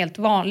 En sån helt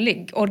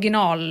vanlig,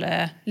 original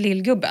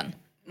lillgubben.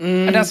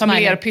 Den som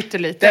ler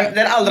pyttelite.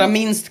 Den allra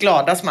minst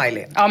glada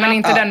smiley. Ja, men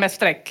inte den med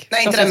streck.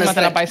 Nej, inte den med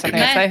streck.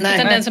 Nej,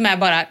 utan den som är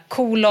bara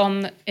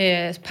kolon,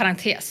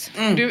 parentes.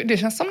 Det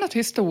känns som något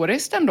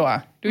historiskt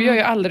ändå. Du gör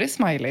ju aldrig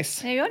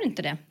smileys. Jag gör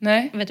inte det.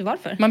 Nej. Vet du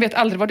varför? Man vet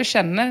aldrig vad du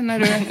känner när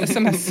du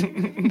sms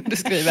du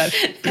skriver.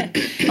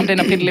 Om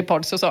dina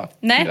piddly-pods och så.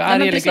 Nej, du är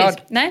precis.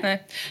 Glad.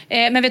 Nej.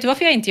 Men vet du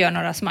varför jag inte gör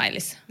några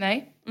smileys?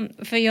 Nej.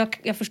 För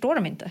jag förstår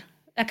dem inte.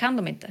 Jag kan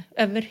dem inte.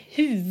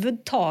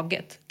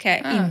 Överhuvudtaget kan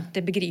jag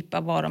inte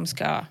begripa vad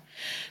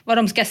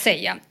de ska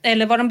säga.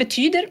 Eller vad de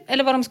betyder.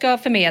 Eller vad de ska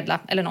förmedla.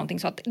 Eller någonting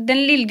sånt.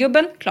 Den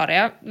lillgubben klarar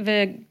jag.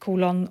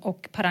 Kolon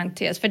och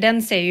parentes. För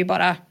den säger ju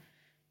bara: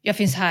 jag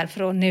finns här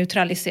för att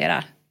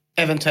neutralisera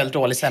eventuellt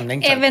dålig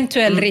stämning.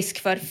 Eventuell risk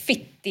för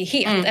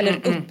fittighet. Eller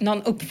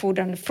någon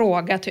uppfordrande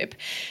fråga typ.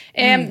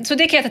 Så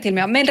det kan jag ta till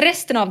mig av. Men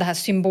resten av det här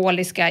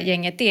symboliska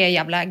gänget, det är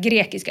jävla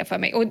grekiska för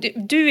mig. Och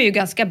du är ju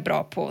ganska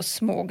bra på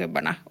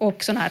smågubbarna.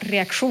 Och såna här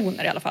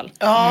reaktioner i alla fall.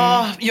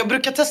 Ja, jag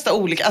brukar testa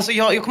olika. Alltså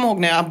jag kommer ihåg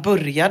när jag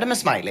började med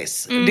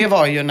smileys. Det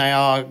var ju när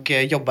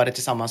jag jobbade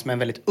tillsammans med en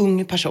väldigt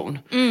ung person.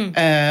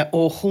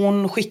 Och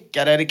hon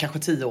skickade, det kanske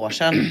 10 år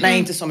sedan. Nej,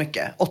 inte så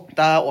mycket.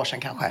 8 år sedan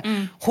kanske.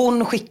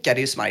 Hon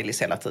skickade ju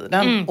smileys hela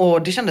tiden.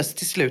 Och det kändes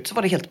till slut så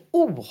var det helt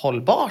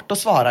ohållbart att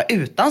svara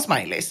utan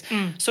smileys.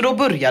 Så då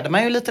började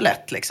man ju lite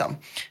lätt liksom.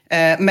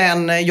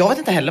 Men jag vet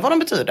inte heller vad de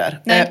betyder.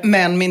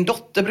 Men min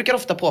dotter brukar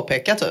ofta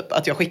påpeka typ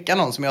att jag skickar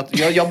någon som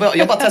jag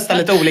bara testar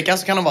lite olika,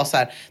 så kan de vara så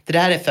här: det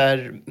där är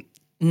för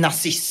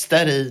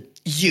nazister i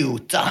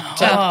Utah.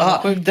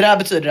 Det där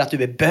betyder att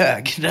du är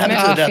bög. Det där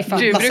betyder att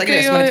massa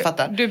grejer som man inte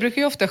fattar. Du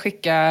brukar ju ofta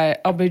skicka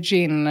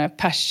aubergine,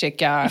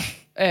 persika,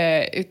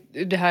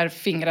 det här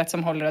fingret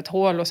som håller ett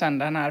hål och sen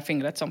den här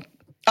fingret som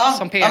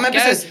pekar. Ja, men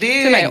precis. Det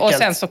är ju mig. Och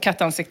sen så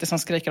kattansikte som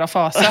skriker av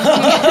fasa.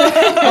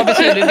 Vad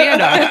betyder det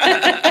då?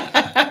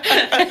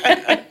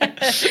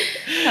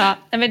 Ja,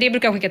 men det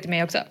brukar jag skicka till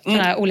mig också.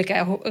 Såna här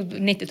olika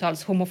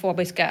 90-tals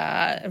homofobiska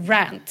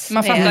rants.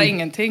 Man fattar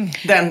ingenting.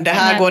 Det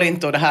här går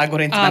inte och det här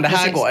går inte, men det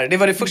här går. Det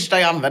var det första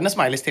jag använde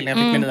smileys till när jag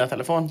fick min nya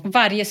telefon.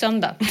 Varje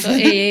söndag. Så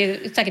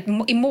säkert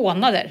i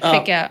månader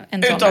fick jag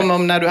en sån. Utom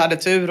om när du hade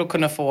tur och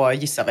kunde få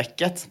gissa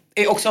väcket.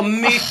 Jag är också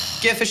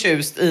mycket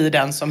förtjust i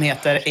den som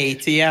heter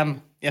ATM.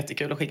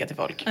 Jättekul att skicka till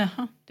folk.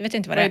 Jaha, du vet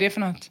inte vad det är. Vad är det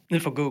för något? Ni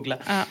får googla.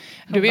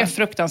 Du är en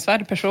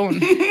fruktansvärd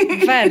person.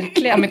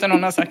 Verkligen. Om inte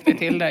någon har sagt det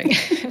till dig.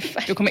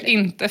 Du kommer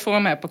inte få vara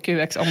med på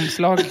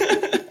QX-omslag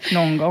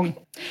någon gång.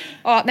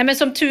 Ja, nej, men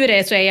som tur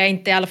är så är jag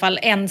inte i alla fall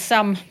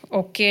ensam.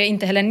 Och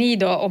inte heller ni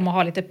då, om att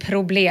ha lite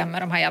problem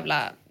med de här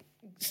jävla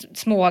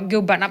små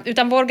gubbarna.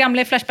 Utan vår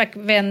gamla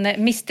Flashback-vän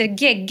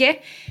Mr. Gegge.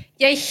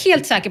 Jag är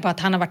helt säker på att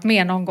han har varit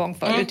med någon gång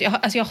förut.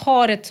 Jag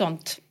har ett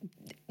sånt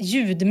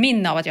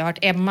ljudminne av att jag har hört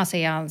Emma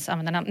säga hans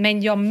användarnamn.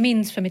 Men jag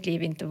minns för mitt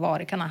liv inte vad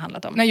det kan ha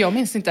handlat om. Nej, jag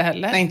minns inte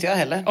heller. Nej, inte jag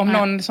heller. Om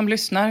någon som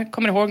lyssnar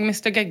kommer ihåg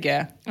Mr.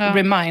 Gegge,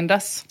 remind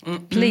us.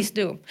 Please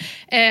do.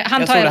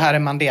 Jag tror det här är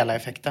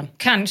Mandela-effekten.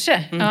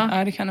 Kanske.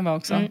 Ja, det kan det vara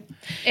också.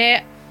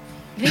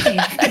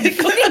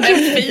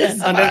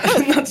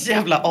 Något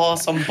jävla A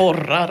som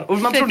borrar. Och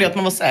man trodde att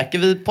man var säker.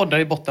 Vi poddar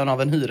i botten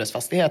av en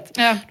hyresfastighet.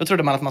 Då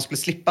trodde man att man skulle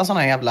slippa sån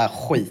här jävla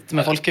skit.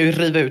 Men folk kan ju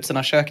riva ut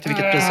sina kök till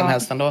vilket pris som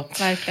helst ändå.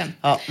 Verkligen.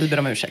 Ja, vi ber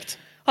om ursäkt.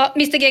 Ja,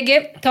 Mr.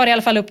 Gegge tar i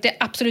alla fall upp det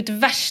absolut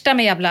värsta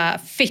med jävla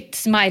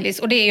fit-smileys.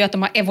 Och det är ju att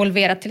de har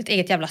evolverat till ett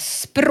eget jävla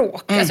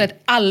språk. Alltså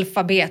ett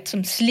alfabet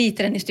som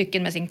sliter en i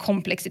stycken med sin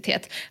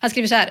komplexitet. Han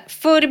skriver så här: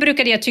 förr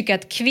brukade jag tycka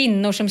att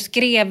kvinnor som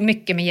skrev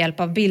mycket med hjälp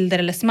av bilder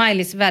eller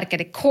smileys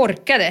verkade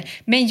korkade.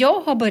 Men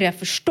jag har börjat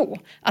förstå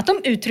att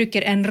de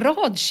uttrycker en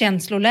rad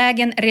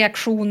känslolägen,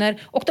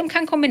 reaktioner och de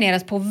kan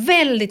kombineras på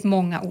väldigt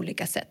många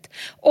olika sätt.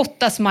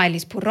 8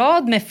 smileys på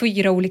rad med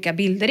 4 olika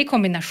bilder i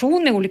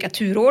kombination med olika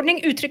turordning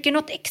uttrycker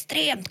något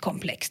extremt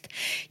komplext.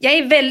 Jag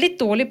är väldigt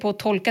dålig på att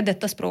tolka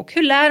detta språk.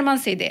 Hur lär man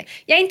sig det?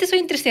 Jag är inte så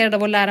intresserad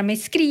av att lära mig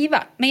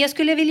skriva, men jag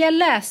skulle vilja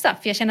läsa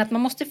för jag känner att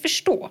man måste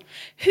förstå.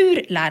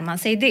 Hur lär man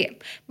sig det?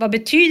 Vad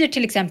betyder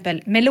till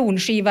exempel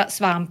melonskiva,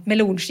 svamp,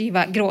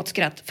 melonskiva,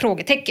 gråtskratt,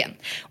 frågetecken?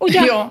 Och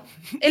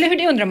eller hur,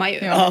 det undrar man ju.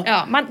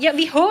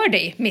 Vi hör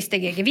dig, Mr.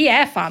 Gegge. Vi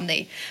är fan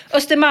dig.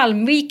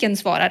 Östermalmviken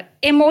svarar: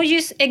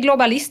 emojis är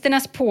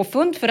globalisternas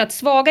påfund för att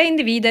svaga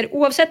individer,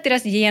 oavsett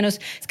deras genus,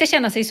 ska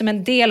känna sig som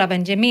en del av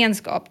en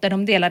gemenskap där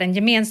de delar en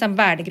gemensam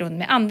värdegrund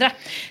med andra.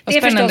 Det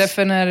är spännande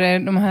för när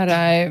de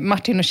här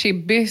Martin och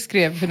Chibi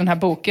skrev för den här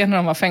boken när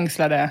de var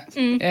fängslade.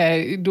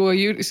 Då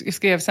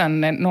skrev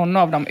sen någon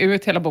av dem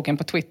ut hela boken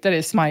på Twitter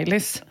i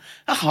smileys.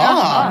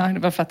 Jaha. Det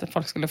var för att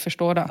folk skulle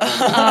förstå det.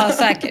 Ja,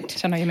 säkert.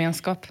 Känna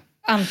gemenskap.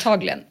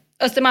 Antagligen.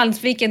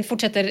 Östermalmsviken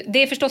fortsätter: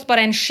 det är förstås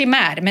bara en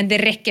chimär, men det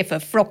räcker för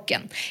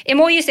flocken.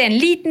 Emojis är en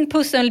liten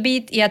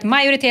pusselbit i att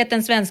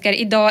majoriteten svenskar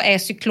idag är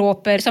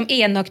cykloper som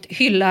enögt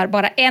hyllar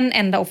bara en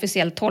enda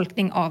officiell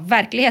tolkning av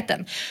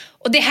verkligheten.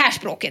 Och det här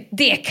språket,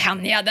 det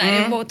kan jag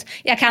däremot.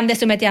 Jag kan det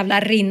som ett jävla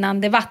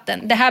rinnande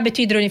vatten. Det här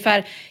betyder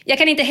ungefär: jag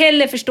kan inte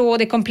heller förstå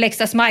det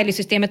komplexa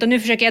smiley-systemet och nu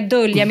försöker jag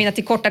dölja mina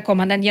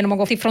tillkortakommanden genom att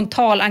gå till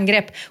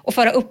frontalangrepp och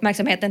föra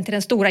uppmärksamheten till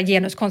den stora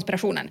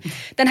genuskonspirationen.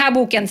 Den här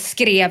boken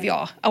skrev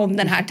jag om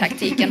den här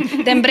taktiken.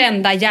 Den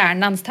brända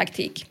hjärnans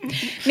taktik.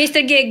 Mr.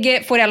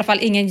 Gegge får i alla fall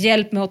ingen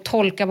hjälp med att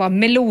tolka vad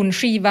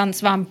melonskivan,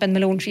 svampen,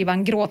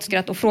 melonskivan,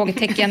 gråtskratt och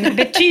frågetecken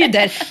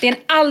betyder. Det är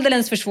en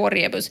alldeles för svår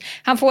rebus.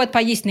 Han får ett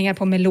par gissningar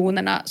på melon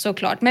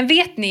såklart. Men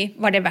vet ni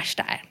vad det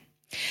värsta är?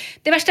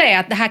 Det värsta är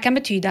att det här kan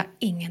betyda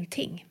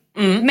ingenting.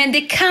 Men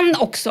det kan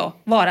också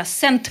vara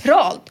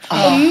centralt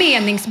och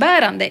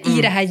meningsbärande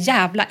i det här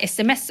jävla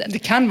sms'et. Det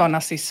kan vara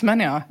nazismen,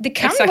 ja. Det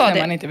kan exakt vara det.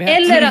 Man inte vet.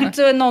 Eller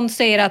att någon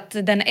säger att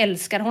den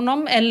älskar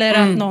honom. Eller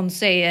att någon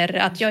säger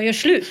att jag gör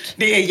slut.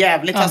 Det är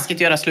jävligt taskigt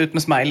att göra slut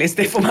med smileys.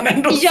 Det får man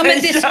ändå säga. Ja,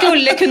 men det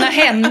skulle kunna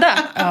hända.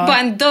 Bara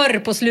en dörr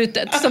på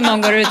slutet som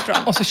någon går ut från.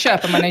 Och så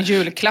köper man en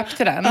julklapp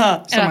till den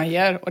som man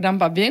ger. Och den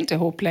bara, vi är inte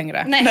ihop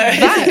längre. Nej.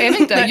 Va? Är vi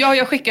inte? Ja,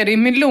 jag skickade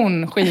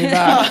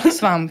melonskiva,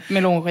 svamp,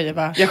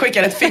 melonskiva. Jag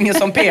skickade ett finger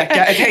som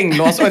pekar, ett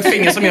hänglås och ett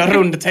finger som gör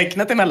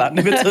rundtecknet emellan.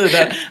 Det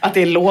betyder att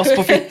det är lås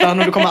på fittan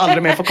och du kommer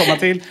aldrig mer få komma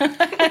till.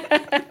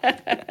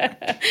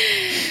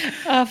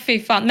 Fy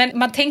fan. Men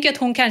man tänker att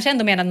hon kanske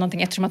ändå menade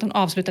någonting eftersom att hon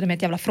avslutade med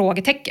ett jävla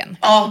frågetecken.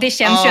 Det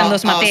känns ju ändå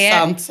som att det är...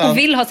 Sant. Hon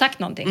vill ha sagt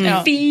någonting.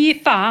 Fy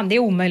fan, det är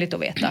omöjligt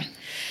att veta.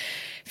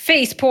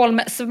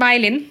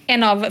 Facepalm-smileyn,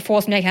 en av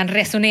få som jag kan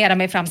resonera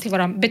mig fram till vad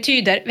de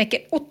betyder, väcker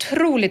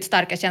otroligt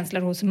starka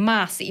känslor hos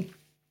Masi.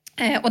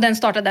 Och den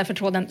startar därför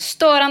tråden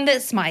Störande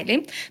Smiley,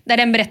 där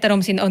den berättar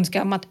om sin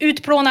önskan om att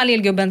utplåna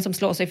lillgubben som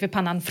slår sig för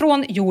pannan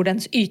från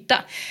jordens yta.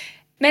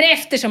 Men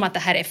eftersom att det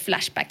här är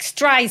Flashback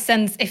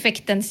Streisand's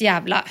effektens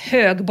jävla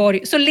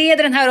högborg så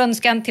leder den här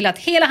önskan till att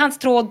hela hans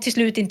tråd till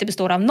slut inte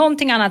består av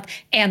någonting annat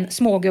än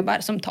smågubbar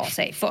som tar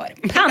sig för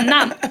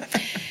pannan.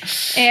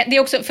 Det är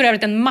också för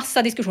övrigt en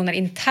massa diskussioner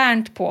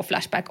internt på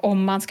Flashback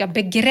om man ska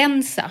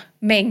begränsa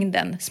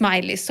mängden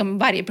smileys som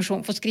varje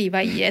person får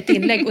skriva i ett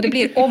inlägg. Och det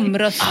blir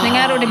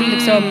omröstningar och det blir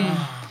liksom...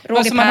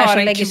 Roger man har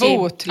en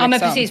kvot liksom. Ja, men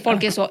precis,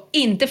 folk är så,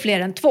 inte fler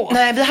än 2.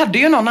 Nej, vi hade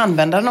ju någon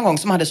användare någon gång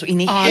som hade så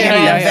in i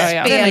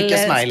helvete mycket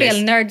smileys.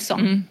 Spelnerd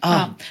som.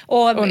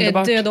 Och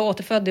underbart. Död och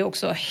återfödd är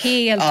också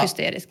helt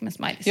hysterisk med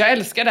smileys. Jag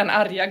älskar den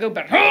arga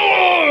gubben.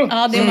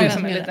 Ja, det är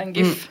som en liten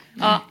gif.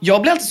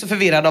 Jag blir alltid så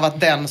förvirrad av att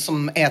den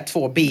som är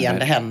 2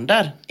 beende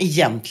händer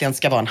egentligen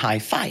ska vara en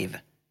high five.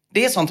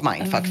 Det är sånt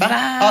mindfuck, va?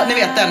 Ja, ni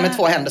vet den med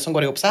 2 händer som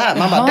går ihop så här.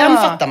 Man bara, den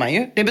fattar man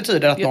ju. Det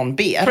betyder att någon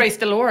ber. Praise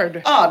the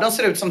Lord. Ja, de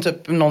ser ut som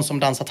typ någon som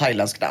dansar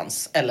thailändsk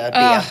dans. Eller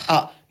ber.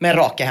 Med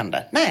raka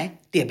händer. Nej,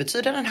 det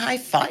betyder en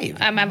high five.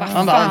 Nej, men vad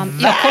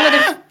fan.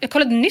 Jag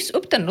kollade nyss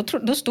upp den.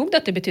 Då stod det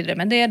att det betyder det.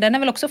 Men den är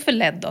väl också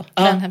förledd då.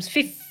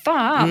 Fy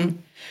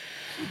fan.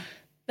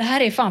 Det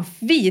här är fan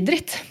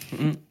vidrigt.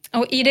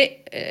 Och i det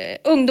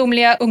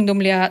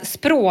ungdomliga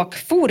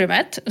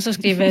språkforumet så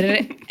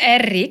skriver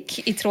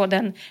Erik i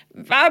tråden: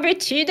 vad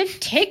betyder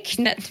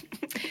tecknet?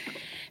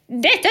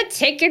 Detta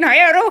tecken har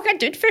jag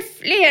råkat ut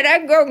för flera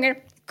gånger.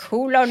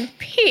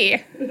 P.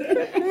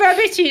 Vad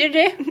betyder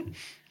det?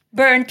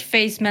 Burnt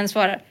Faceman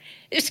svarar: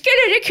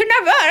 skulle det kunna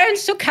vara en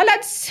så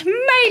kallad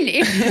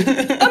smiley.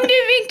 Om du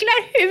vinklar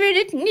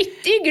huvudet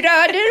 90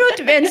 grader åt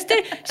vänster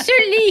så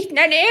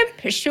liknar det en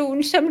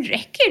person som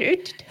räcker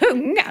ut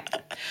tungan.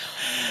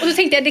 Och då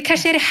tänkte jag, det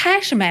kanske är det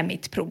här som är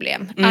mitt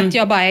problem. Att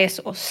jag bara är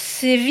så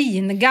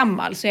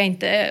svingammal så att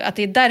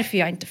det är därför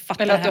jag inte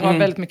fattar det här. Eller att du har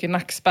väldigt mycket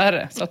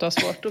nackspärre så att du har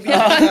svårt att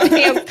Ja,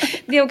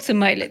 det är också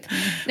möjligt.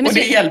 Och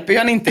det hjälper ju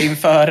han inte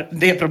inför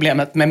det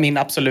problemet med min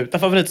absoluta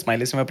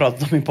favoritsmiley som vi har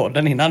pratat om i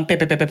podden innan.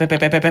 Den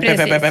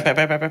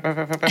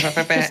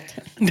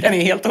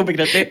är helt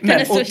obegriplig,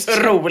 men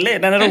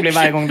otrolig. Den är rolig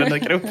varje gång den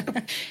dyker upp.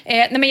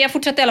 Men jag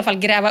fortsatte i alla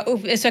fall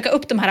söka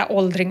upp de här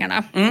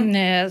åldringarna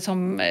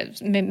som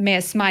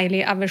med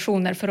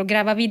smiley-aversioner för att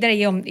gräva vidare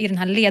i den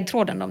här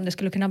ledtråden om det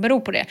skulle kunna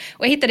bero på det.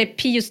 Och jag hittade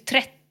Pius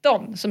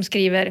 13 som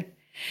skriver: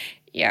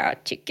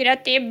 jag tycker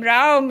att det är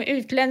bra om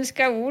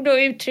utländska ord och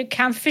uttryck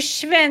kan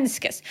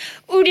försvenskas.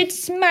 Ordet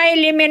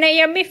smiley menar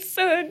jag med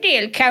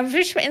fördel kan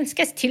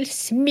försvenskas till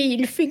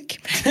smilfink.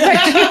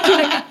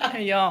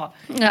 Ja.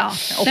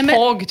 Och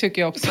påg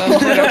tycker jag också.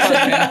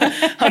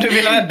 Ja, du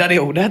vill rädda det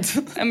ordet.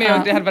 Men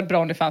det hade varit bra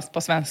om det fanns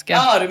på svenska.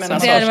 Ja, du menar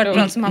det hade varit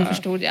bra som man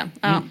förstod, ja.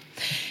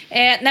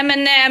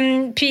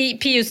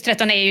 Pius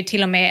 13 är ju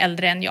till och med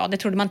äldre än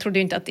jag. Man trodde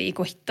ju inte att det gick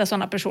att hitta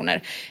sådana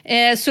personer.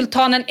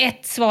 Sultanen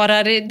 1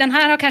 svarar, den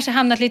här har kanske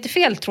hamnat lite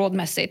fel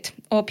trådmässigt.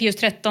 Och Pius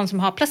 13 som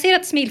har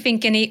placerat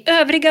smilfinken i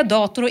övriga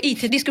dator- och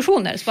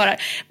IT-diskussioner svarar,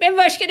 men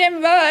var ska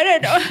den vara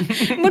då?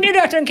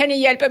 Moderatorn kan ju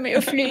hjälpa mig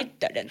att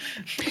flytta den.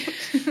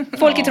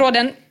 Folk i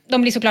tråden,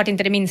 de blir såklart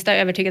inte det minsta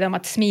övertygade om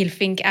att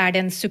smilfink är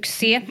den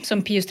succé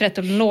som Pius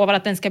 13 lovar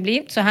att den ska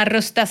bli. Så han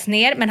röstas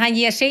ner, men han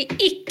ger sig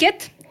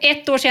icket.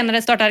 1 år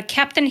senare startar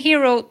Captain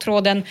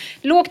Hero-tråden.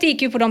 Lågt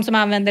IQ på de som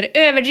använder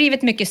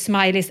överdrivet mycket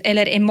smileys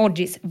eller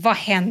emojis. Vad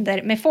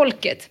händer med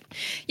folket?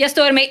 Jag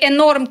stör mig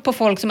enormt på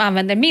folk som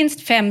använder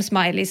minst 5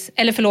 smileys.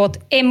 Eller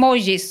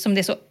emojis som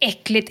det så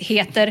äckligt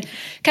heter.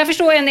 Kan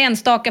förstå en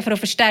enstaka för att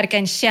förstärka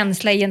en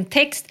känsla i en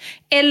text.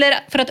 Eller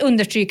för att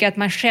understryka att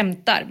man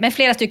skämtar. Men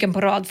flera stycken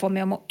på rad får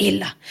mig att må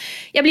illa.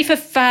 Jag blir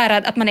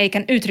förfärad att man ej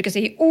kan uttrycka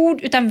sig i ord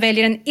utan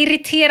väljer en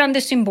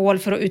irriterande symbol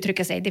för att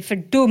uttrycka sig. Det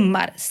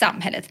fördummar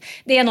samhället.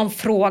 Det är någon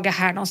fråga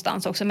här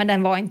någonstans också, men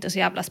den var inte så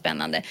jävla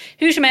spännande.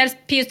 Hur som helst,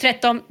 Pius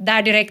 13,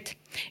 där direkt.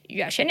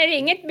 Jag känner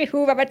inget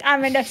behov av att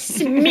använda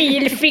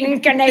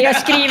smilfinkar när jag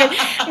skriver,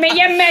 men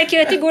jag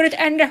märker att det går åt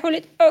andra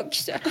hållet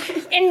också.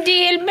 En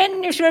del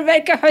människor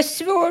verkar ha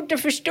svårt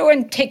att förstå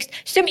en text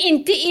som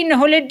inte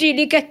innehåller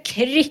dylika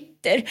kritter.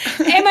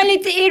 Är man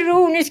lite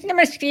ironisk när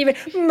man skriver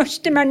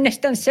måste man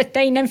nästan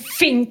sätta in en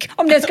fink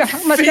om man ska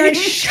ha en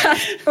chans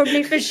att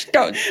bli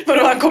förstådd.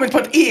 Vadå, han kommit på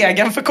ett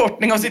egen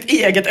förkortning av sitt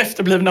eget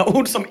efterblivna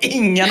ord som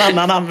ingen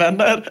annan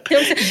använder.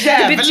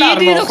 Det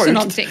betyder ju också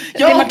någonting.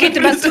 Ja, man kan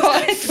inte bara ta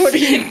ett ord.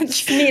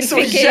 Så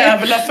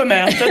jävla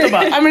förmätet och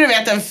bara, men du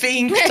vet en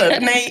fink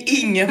typ. Nej,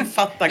 ingen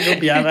fattar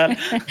gubbjävel.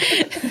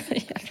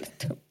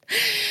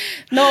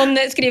 Någon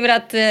skriver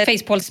att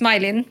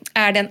facepalm-smileyn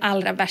är den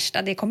allra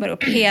värsta. Det kommer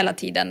upp hela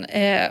tiden.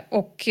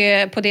 Och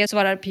på det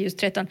svarar Pius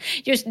 13.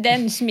 Just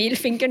den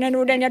smilfinken är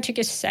nog den jag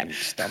tycker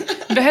sämst om.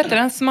 Vad heter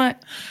den?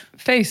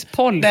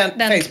 Facepalm? Den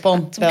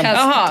facepalm. Som kan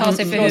ta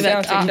sig för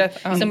huvudet.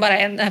 Som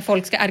bara när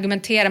folk ska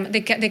argumentera.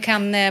 Det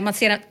kan, man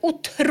ser den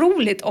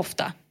otroligt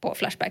ofta på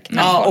Flashback.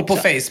 Ja, och på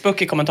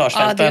Facebook i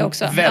kommentarsfälten. Ja, det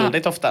också.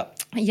 Väldigt ofta.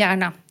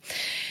 Gärna.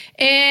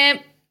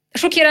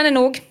 Chockerande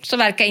nog så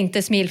verkar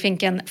inte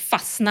smilfinken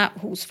fastna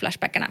hos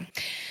Flashbackarna.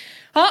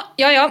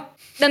 Ja.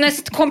 Den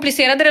mest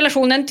komplicerade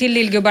relationen till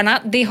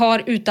lillgubbarna, det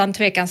har utan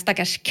tvekan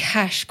stackars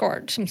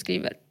Cashguard som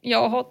skriver.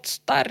 Jag har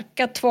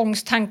starka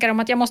tvångstankar om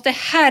att jag måste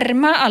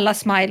härma alla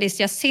smileys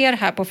jag ser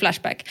här på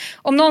Flashback.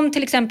 Om någon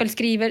till exempel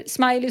skriver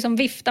smiley som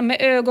viftar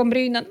med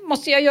ögonbrynen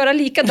måste jag göra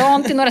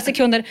likadant i några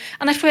sekunder.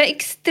 Annars får jag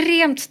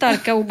extremt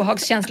starka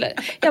obehagskänslor.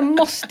 Jag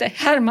måste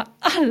härma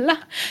alla.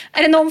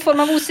 Är det någon form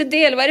av OCD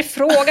eller vad är det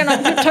frågan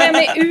om? Hur tar jag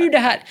mig ur det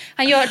här?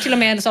 Han gör till och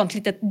med en sånt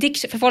litet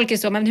diction. För folk är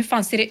så, men hur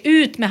fan ser det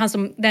ut med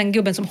den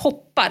gubben som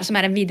hoppar, som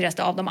är den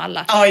vidrigaste av dem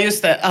alla? Ja,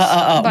 just det.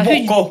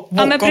 Boko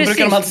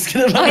brukar de alltid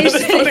skriva. Ja,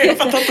 just det.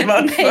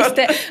 Just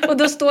det. Och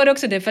då står det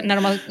också det när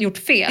de har gjort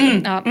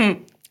fel.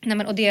 Nej,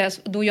 men,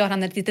 då gör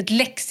han ett litet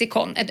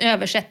lexikon, en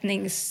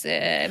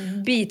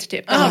översättningsbit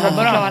typ. Där han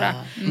förklara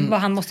vad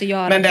han måste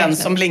göra. Men den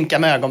som blinkar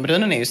med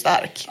ögonbrynen är ju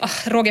stark.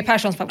 Roger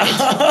Perssons favorit.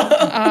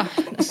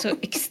 Så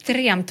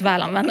extremt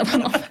välanvänd av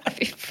honom.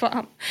 Fy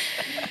fan.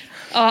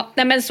 Ja,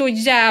 nej, men så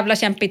jävla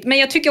kämpigt. Men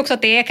jag tycker också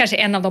att det är kanske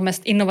en av de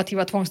mest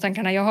innovativa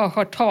tvångstankarna jag har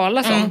hört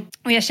talas om.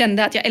 Och jag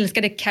kände att jag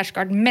älskade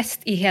Cashguard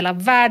mest i hela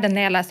världen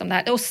när jag läste om det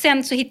här. Och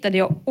sen så hittade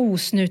jag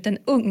osnuten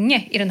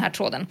unge i den här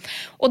tråden.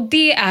 Och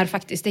det är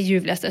faktiskt det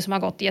ljuvligaste som har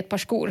gått i ett par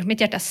skor.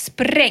 Mitt hjärta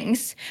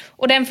sprängs.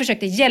 Och den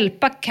försökte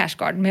hjälpa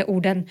Cashguard med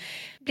orden: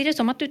 blir det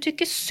som att du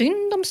tycker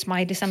synd om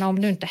smileysarna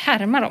om du inte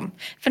härmar dem.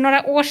 För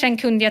några år sedan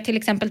kunde jag till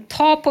exempel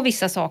ta på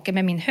vissa saker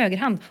med min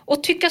högerhand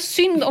och tycka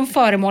synd om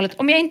föremålet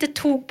om jag inte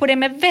tog på det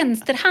med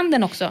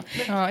vänsterhanden också.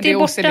 Ja, det är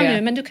borta OCD.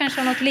 nu, men du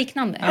kanske har något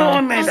liknande.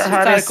 Ja, nej, det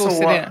här är stark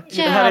så... OCD.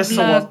 Det här är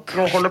så...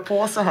 Jag håller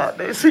på så här.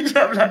 Det är så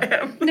jävla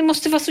hemskt. Det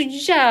måste vara så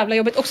jävla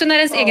jobbigt. Också när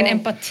ens egen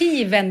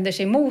empati vänder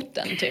sig mot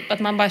den. Typ. Att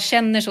man bara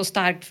känner så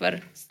starkt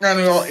för... Nej,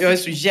 men jag är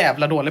så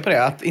jävla dålig på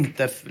det. Att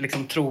inte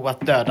liksom tro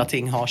att döda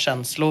ting har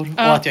känslor.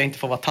 Och att jag inte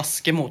får vara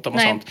taskig mot dem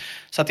och sånt.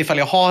 Så att ifall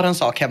jag har en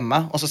sak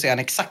hemma och så ser jag en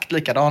exakt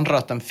likadan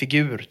röten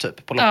figur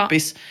typ på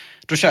loppis.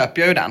 Då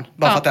köper jag ju den.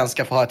 Bara för att den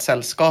ska få ha ett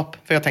sällskap.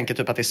 För jag tänker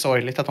typ att det är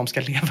sorgligt att de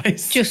ska leva i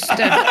sig. Just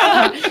det.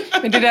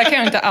 Men det där kan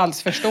jag inte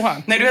alls förstå.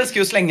 Nej, du älskar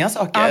ju att slänga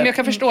saker. Ja, men jag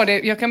kan förstå det.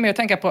 Jag kan mer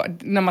tänka på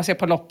när man ser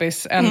på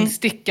loppis en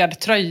stickad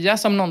tröja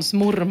som någons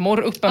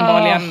mormor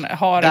uppenbarligen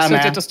har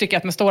suttit och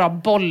stickat med stora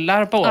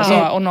bollar på.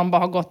 Så, och någon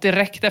bara har gått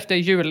direkt efter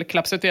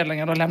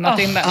julklappsutdelningen och lämnat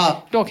in den.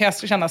 Då kan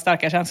jag känna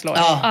starka känslor.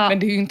 Men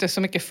det är ju inte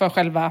så mycket för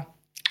själva...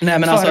 Nej,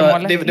 men alltså,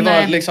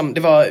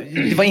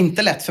 det var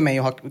inte lätt för mig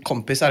att ha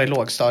kompisar i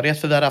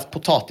lågstadiet, för vi hade haft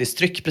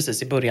potatistryck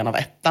precis i början av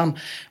 1:an.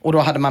 Och då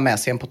hade man med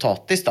sig en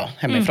potatis då,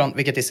 hemifrån,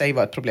 vilket i sig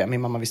var ett problem.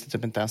 Min mamma visste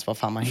typ inte ens var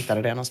fan man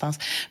hittade det någonstans.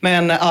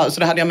 Men så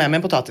då hade jag med mig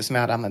en potatis som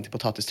jag hade använt till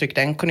potatistryck.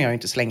 Den kunde jag ju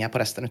inte slänga på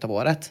resten av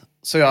året.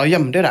 Så jag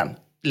gömde den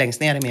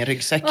längst ner i min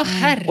ryggsäck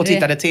och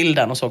tittade till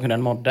den och såg hur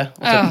den mådde.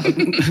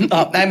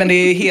 Och nej, men det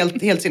är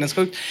helt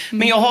sinnessjukt.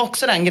 Men jag har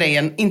också den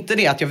grejen, inte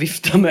det att jag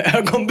viftar med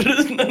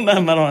ögonbrynen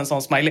när man har en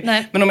sån smiley.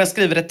 Nej. Men om jag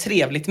skriver ett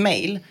trevligt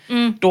mejl,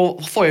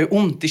 då får jag ju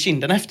ont i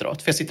kinden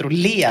efteråt. För jag sitter och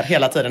ler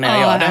hela tiden när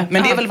jag gör det.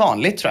 Men det är väl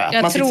vanligt, tror jag.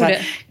 Jag man tror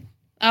det.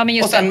 Ja, men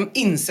just och sen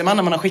inser man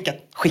när man har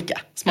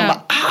skicka. Så man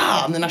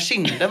bara, mina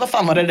kinder, vad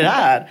fan var det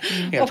där?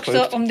 Helt också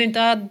sjukt. om du inte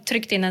har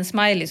tryckt in en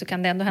smiley så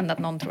kan det ändå hända att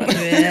någon tror att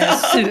du är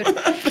sur.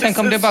 Tänk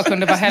om det bara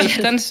kunde vara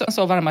hälften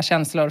så varma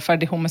känslor för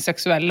det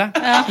homosexuella.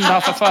 Som det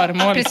har för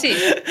föremål.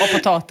 Precis. Och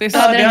potatis. Då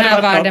hade den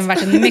här världen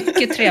varit en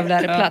mycket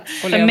trevligare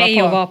plats för mig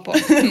att vara på.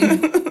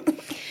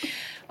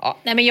 Ja,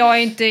 nej, men jag har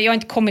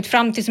inte kommit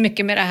fram till så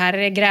mycket med det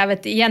här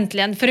grävet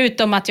egentligen.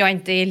 Förutom att jag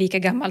inte är lika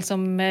gammal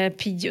som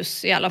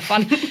Pius i alla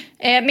fall.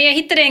 Men jag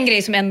hittade en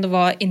grej som ändå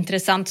var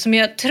intressant. Som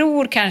jag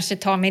tror kanske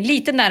tar mig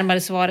lite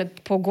närmare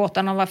svaret på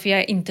gåtan om varför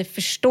jag inte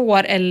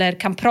förstår eller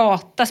kan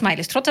prata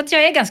smileys. Trots att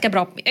jag är ganska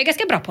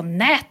bra på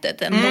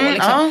nätet ändå.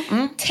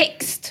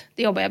 Text,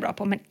 det jobbar jag bra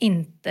på, men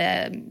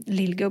inte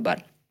lillgubbar.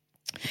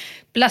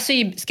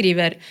 Blasyb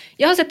skriver: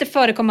 jag har sett det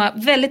förekomma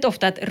väldigt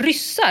ofta att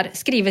ryssar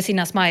skriver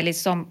sina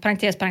smileys som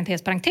parentes.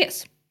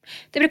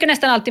 Det brukar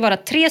nästan alltid vara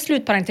 3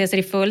 slutparenteser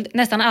i följd,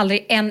 nästan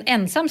aldrig en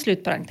ensam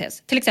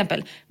slutparentes. Till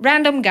exempel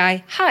random guy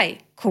hi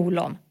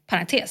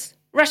parentes.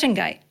 Russian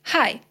guy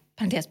hi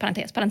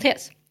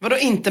parentes. Vadå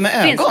inte med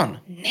ögon?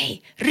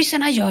 Nej,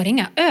 ryssarna gör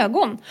inga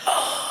ögon.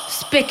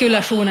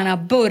 Spekulationerna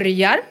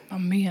börjar.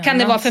 Kan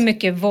det vara för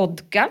mycket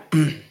vodka?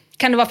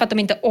 Kan det vara för att de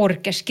inte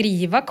orkar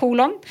skriva ?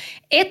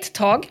 Ett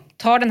tag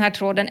tar den här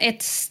tråden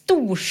ett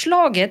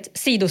storslaget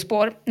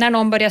sidospår när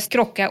någon börjar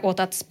skrocka åt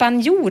att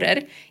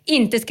spanjorer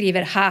inte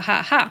skriver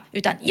ha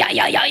utan ja.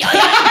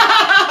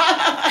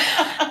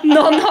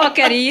 Någon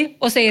hakar i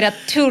och säger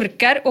att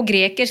turkar och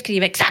greker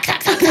skriver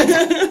exakt.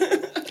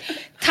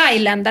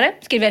 Thailändare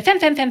skriver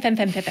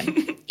 5.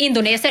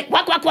 Indoneser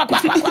wak.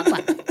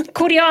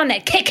 Koreaner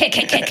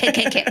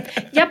ke.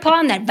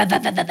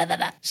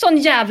 Japaner sån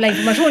jävla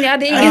information, jag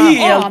hade ingen aning.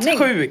 Helt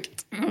sjukt.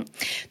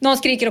 Någon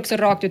skriker också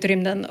rakt ut i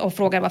rymden och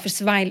frågar varför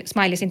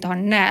smileys inte har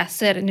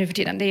näser nu för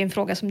tiden. Det är en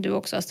fråga som du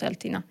också har ställt,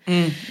 Tina.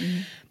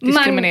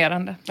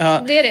 Diskriminerande. Det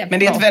är det. Men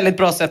det är ett väldigt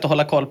bra sätt att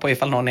hålla koll på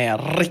ifall någon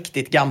är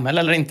riktigt gammal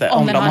eller inte.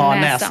 Om de har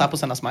näsa på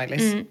sina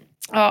smileys.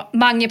 Ja,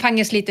 Mange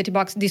Pange sliter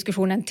tillbaka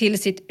diskussionen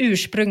till sitt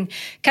ursprung.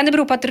 Kan det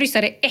bero på att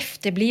ryssar är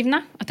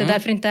efterblivna? Att det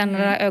därför inte är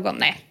några ögon?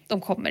 Nej,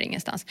 de kommer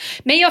ingenstans.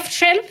 Men jag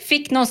själv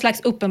fick någon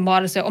slags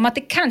uppenbarelse om att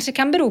det kanske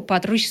kan bero på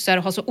att ryssar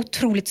har så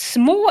otroligt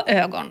små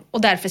ögon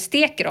och därför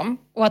steker de.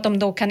 Och att de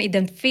då kan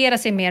identifiera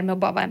sig mer med att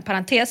bara vara en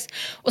parentes.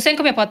 Och sen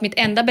kom jag på att mitt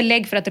enda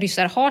belägg för att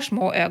ryssar har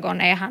små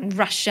ögon är han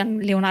Russian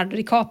Leonardo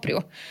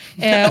DiCaprio.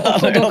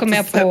 Och då kom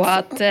jag på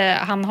att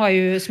han har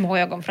ju små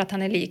ögon för att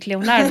han är lik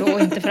Leonardo och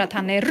inte för att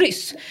han är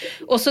ryss.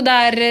 Och så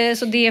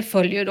det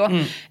följer då.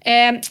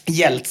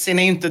 Jeltsin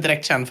är ju inte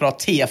direkt känd för att ha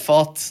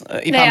tefat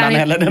i pannan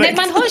heller direkt.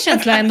 Nej, man har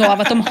känslan ändå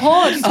av att de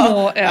har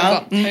små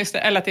ögon. Just det,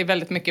 eller att det är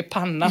väldigt mycket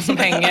panna som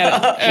hänger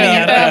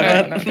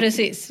över.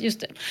 Precis,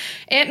 just det.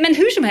 Men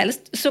hur som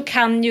helst så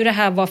kan ju det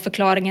här vara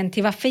förklaringen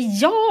till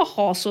varför jag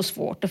har så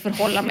svårt att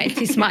förhålla mig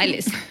till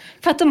smileys.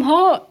 För att de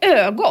har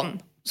ögon.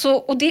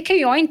 Och det kan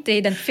jag inte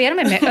identifiera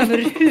mig med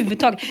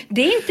överhuvudtaget.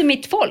 Det är inte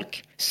mitt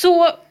folk.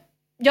 Så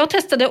jag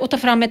testade att ta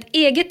fram ett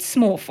eget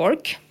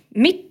småfolk.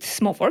 Mitt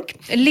småfolk.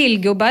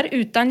 Lillgubbar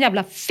utan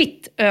jävla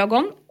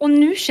fittögon. Och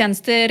nu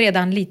känns det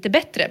redan lite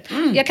bättre.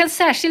 Jag kan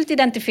särskilt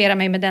identifiera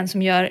mig med den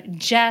som gör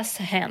jazz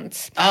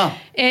hands.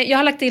 Jag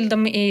har lagt till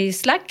dem i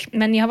Slack,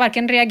 men jag har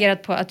varken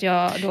reagerat på att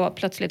jag då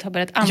plötsligt har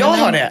börjat använda Jag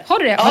har dem. det. Har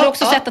du det? Har du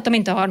också sett att de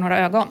inte har några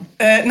ögon?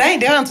 Nej,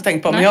 det har jag inte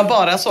tänkt på. Men jag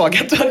bara såg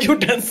att du hade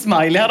gjort en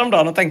smiley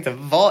häromdagen och tänkte,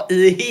 vad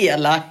i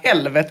hela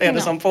helvete är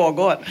det som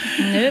pågår?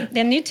 Nu, det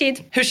är en ny tid.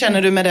 Hur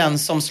känner du med den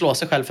som slår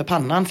sig själv för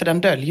pannan? För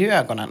den döljer ju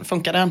ögonen.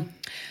 Funkar den?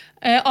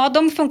 Ja,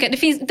 de funkar. Det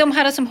finns de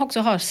här som också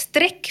har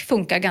streck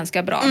funkar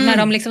ganska bra. När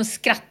de liksom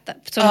skrattar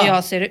som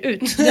jag ser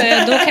ut.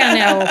 Då kan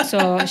jag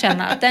också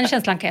känna att den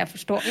känslan kan jag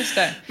förstå. Just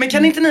det. Men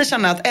kan inte ni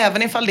känna att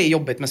även ifall det är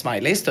jobbigt med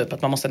smileys, typ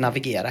att man måste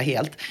navigera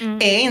helt,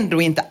 är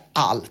ändå inte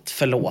allt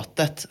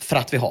förlåtet för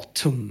att vi har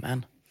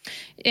tummen?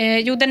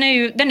 Jo, den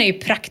är ju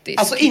praktisk.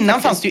 Alltså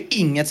innan fanns det ju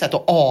inget sätt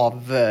att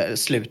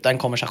avsluta en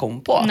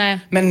konversation på. Nej.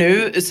 Men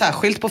nu,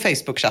 särskilt på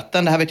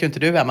Facebook-chatten, det här vet ju inte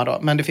du Emma då,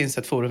 men det finns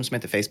ett forum som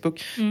heter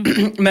Facebook.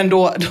 Men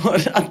då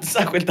att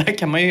särskilt där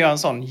kan man ju göra en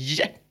sån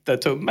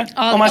jättetumme.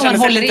 Ja, om man känner sig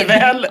håller lite in.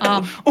 väl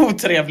Ja.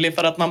 otrevlig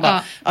för att man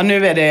bara,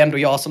 nu är det ändå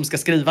jag som ska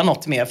skriva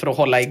något mer för att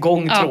hålla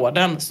igång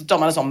tråden. Så tar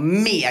man en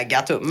sån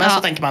megatumme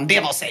så tänker man, det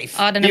var safe.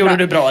 Ja, det gjorde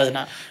du bra,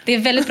 Ina. Det är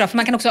väldigt bra, för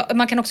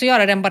man kan också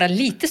göra den bara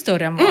lite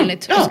större än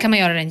vanligt. Och så kan man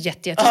göra den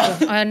jättestor.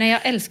 Nej, jag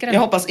älskar den.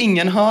 Jag hoppas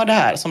ingen hör det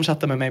här som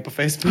chattar med mig på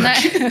Facebook.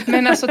 Nej.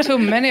 Men alltså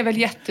tummen är väl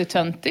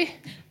jättetöntig?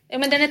 Ja,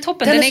 men den är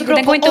toppen. Den är så bra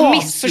den på går inte att att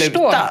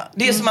missförstå. avsluta.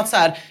 Det är som att så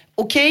här,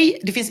 okej,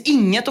 det finns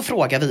inget att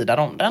fråga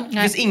vidare om den.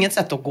 Det finns inget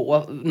sätt att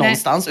gå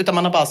någonstans. Utan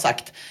man har bara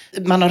sagt,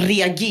 man har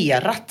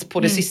reagerat på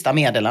det sista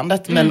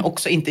meddelandet. Men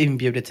också inte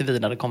inbjudit till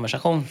vidare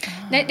konversation.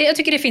 Nej, jag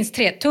tycker det finns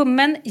 3.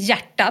 Tummen,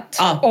 hjärtat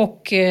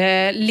och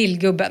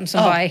lillgubben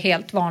som bara är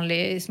helt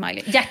vanlig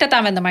smiley. Hjärtat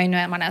använder man ju nu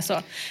när man är så,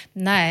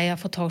 nej, jag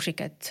får ta och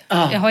skicka ett.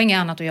 Jag har inget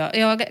annat att göra.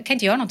 Jag kan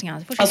inte göra någonting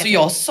annat. Alltså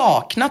jag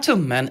saknar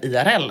tummen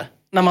IRL.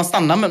 När man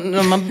stannar,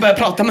 när man börjar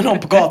prata med någon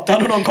på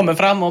gatan och de kommer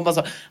fram och bara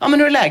så, ja men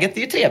hur är läget? Det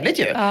är ju trevligt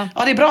ju. Ja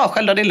det är bra,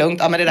 själv då, det är lugnt.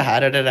 Ja men det är det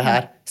här och det är det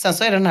här. Sen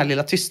så är det den här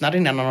lilla tystnaden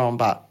innan någon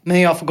bara,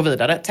 men jag får gå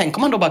vidare. Tänk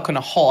om man då bara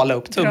kunde hala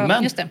upp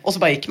tummen och så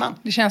bara gick man.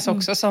 Det känns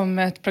också som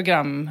ett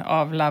program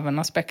av Love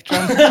and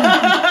Spectrum.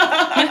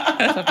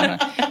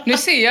 Nu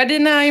ser jag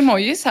dina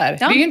emojis här.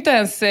 Det är ju inte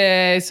ens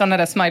sådana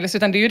där smileys,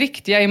 utan det är ju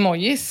riktiga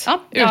emojis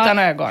utan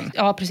ögon.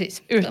 Ja,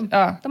 precis. De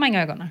har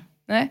inga ögon.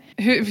 Nej.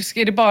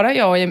 Är det bara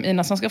jag och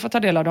Ina som ska få ta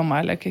del av dem,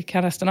 eller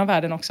kan resten av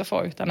världen också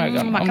få utan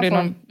ögon? Man om kan det är få.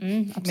 någon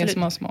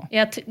mer små.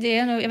 Ja,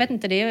 jag vet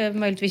inte, det är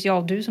möjligtvis jag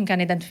och du som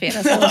kan identifiera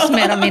oss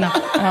med dem mina.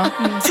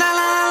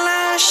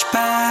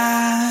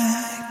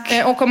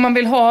 Och om man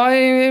vill ha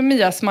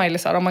Mia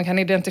smileysar, om man kan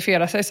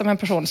identifiera sig som en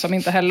person som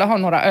inte heller har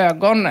några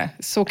ögon,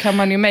 så kan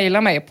man ju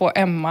mejla mig på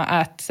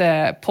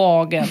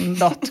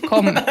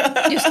emma@pagen.com.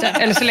 Just det.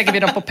 Eller så lägger vi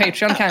dem på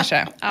Patreon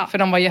kanske. För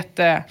de var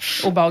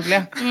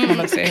jätteobehagliga. Man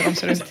vill se hur de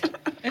ser ut.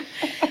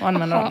 Och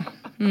använda dem.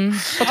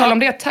 På tal om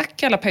det,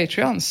 tack alla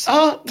Patreons.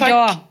 Ja, tack.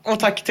 Ja. Och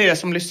tack till er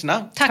som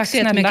lyssnar. Tack så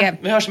jättemycket.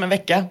 Vi hörs om en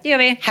vecka. Det gör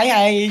vi. Hej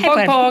hej. Hej på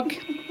er. Pog.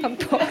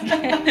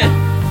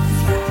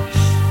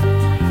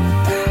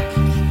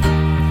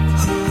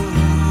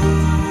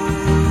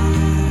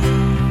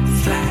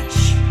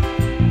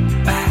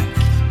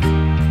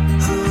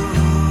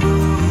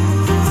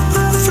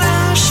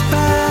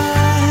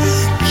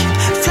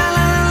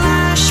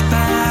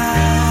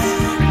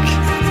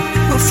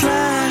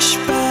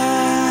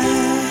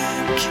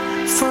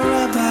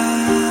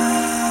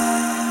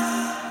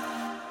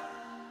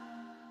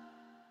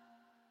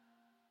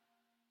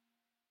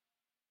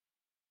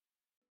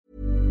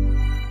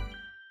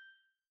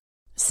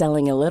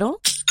 Selling a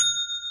little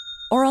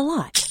or a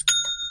lot?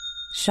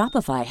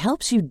 Shopify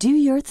helps you do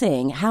your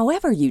thing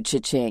however you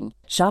cha-ching.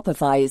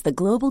 Shopify is the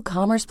global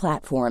commerce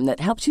platform that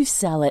helps you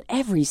sell at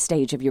every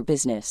stage of your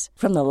business.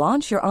 From the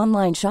launch your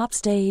online shop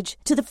stage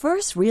to the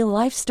first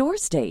real-life store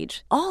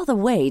stage, all the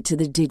way to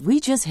the did we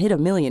just hit a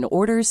million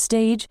orders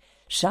stage.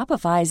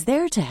 Shopify is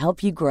there to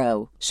help you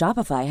grow.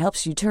 Shopify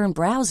helps you turn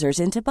browsers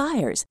into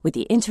buyers with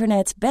the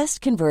internet's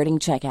best converting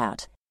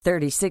checkout.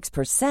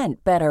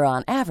 36% better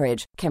on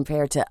average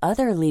compared to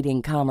other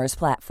leading commerce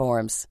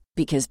platforms.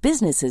 Because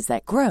businesses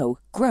that grow,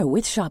 grow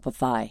with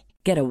Shopify.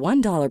 Get a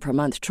 $1 per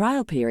month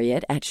trial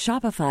period at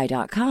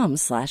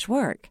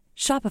shopify.com/work.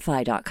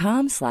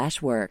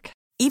 Shopify.com/work.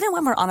 Even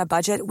when we're on a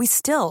budget, we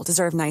still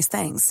deserve nice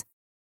things.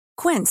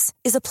 Quince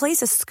is a place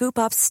to scoop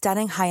up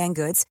stunning high-end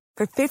goods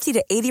for 50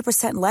 to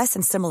 80% less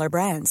than similar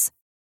brands.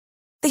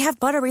 They have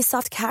buttery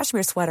soft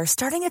cashmere sweaters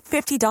starting at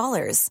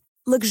 $50,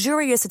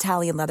 luxurious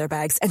Italian leather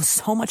bags, and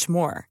so much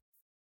more.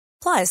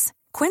 Plus,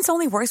 Quince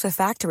only works with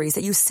factories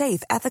that use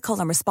safe, ethical,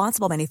 and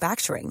responsible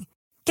manufacturing.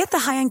 Get the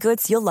high-end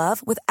goods you'll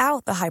love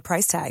without the high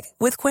price tag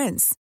with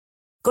Quince.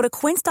 Go to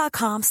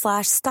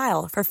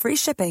quince.com/style for free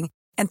shipping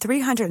and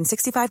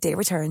 365-day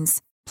returns.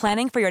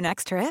 Planning for your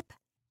next trip?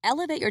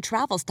 Elevate your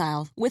travel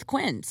style with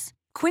Quince.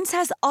 Quince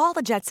has all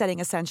the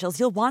jet-setting essentials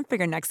you'll want for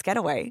your next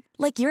getaway,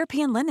 like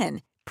European linen,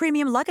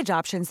 premium luggage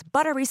options,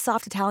 buttery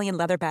soft Italian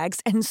leather bags,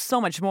 and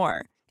so much more.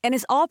 And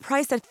is all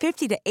priced at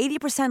 50 to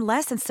 80%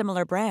 less than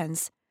similar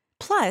brands.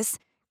 Plus,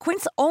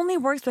 Quince only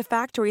works with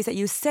factories that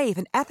use safe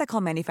and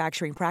ethical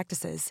manufacturing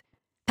practices.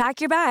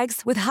 Pack your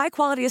bags with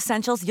high-quality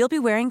essentials you'll be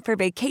wearing for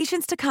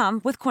vacations to come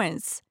with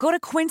Quince. Go to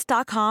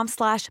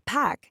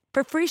quince.com/pack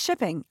for free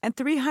shipping and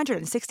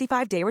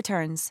 365-day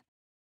returns.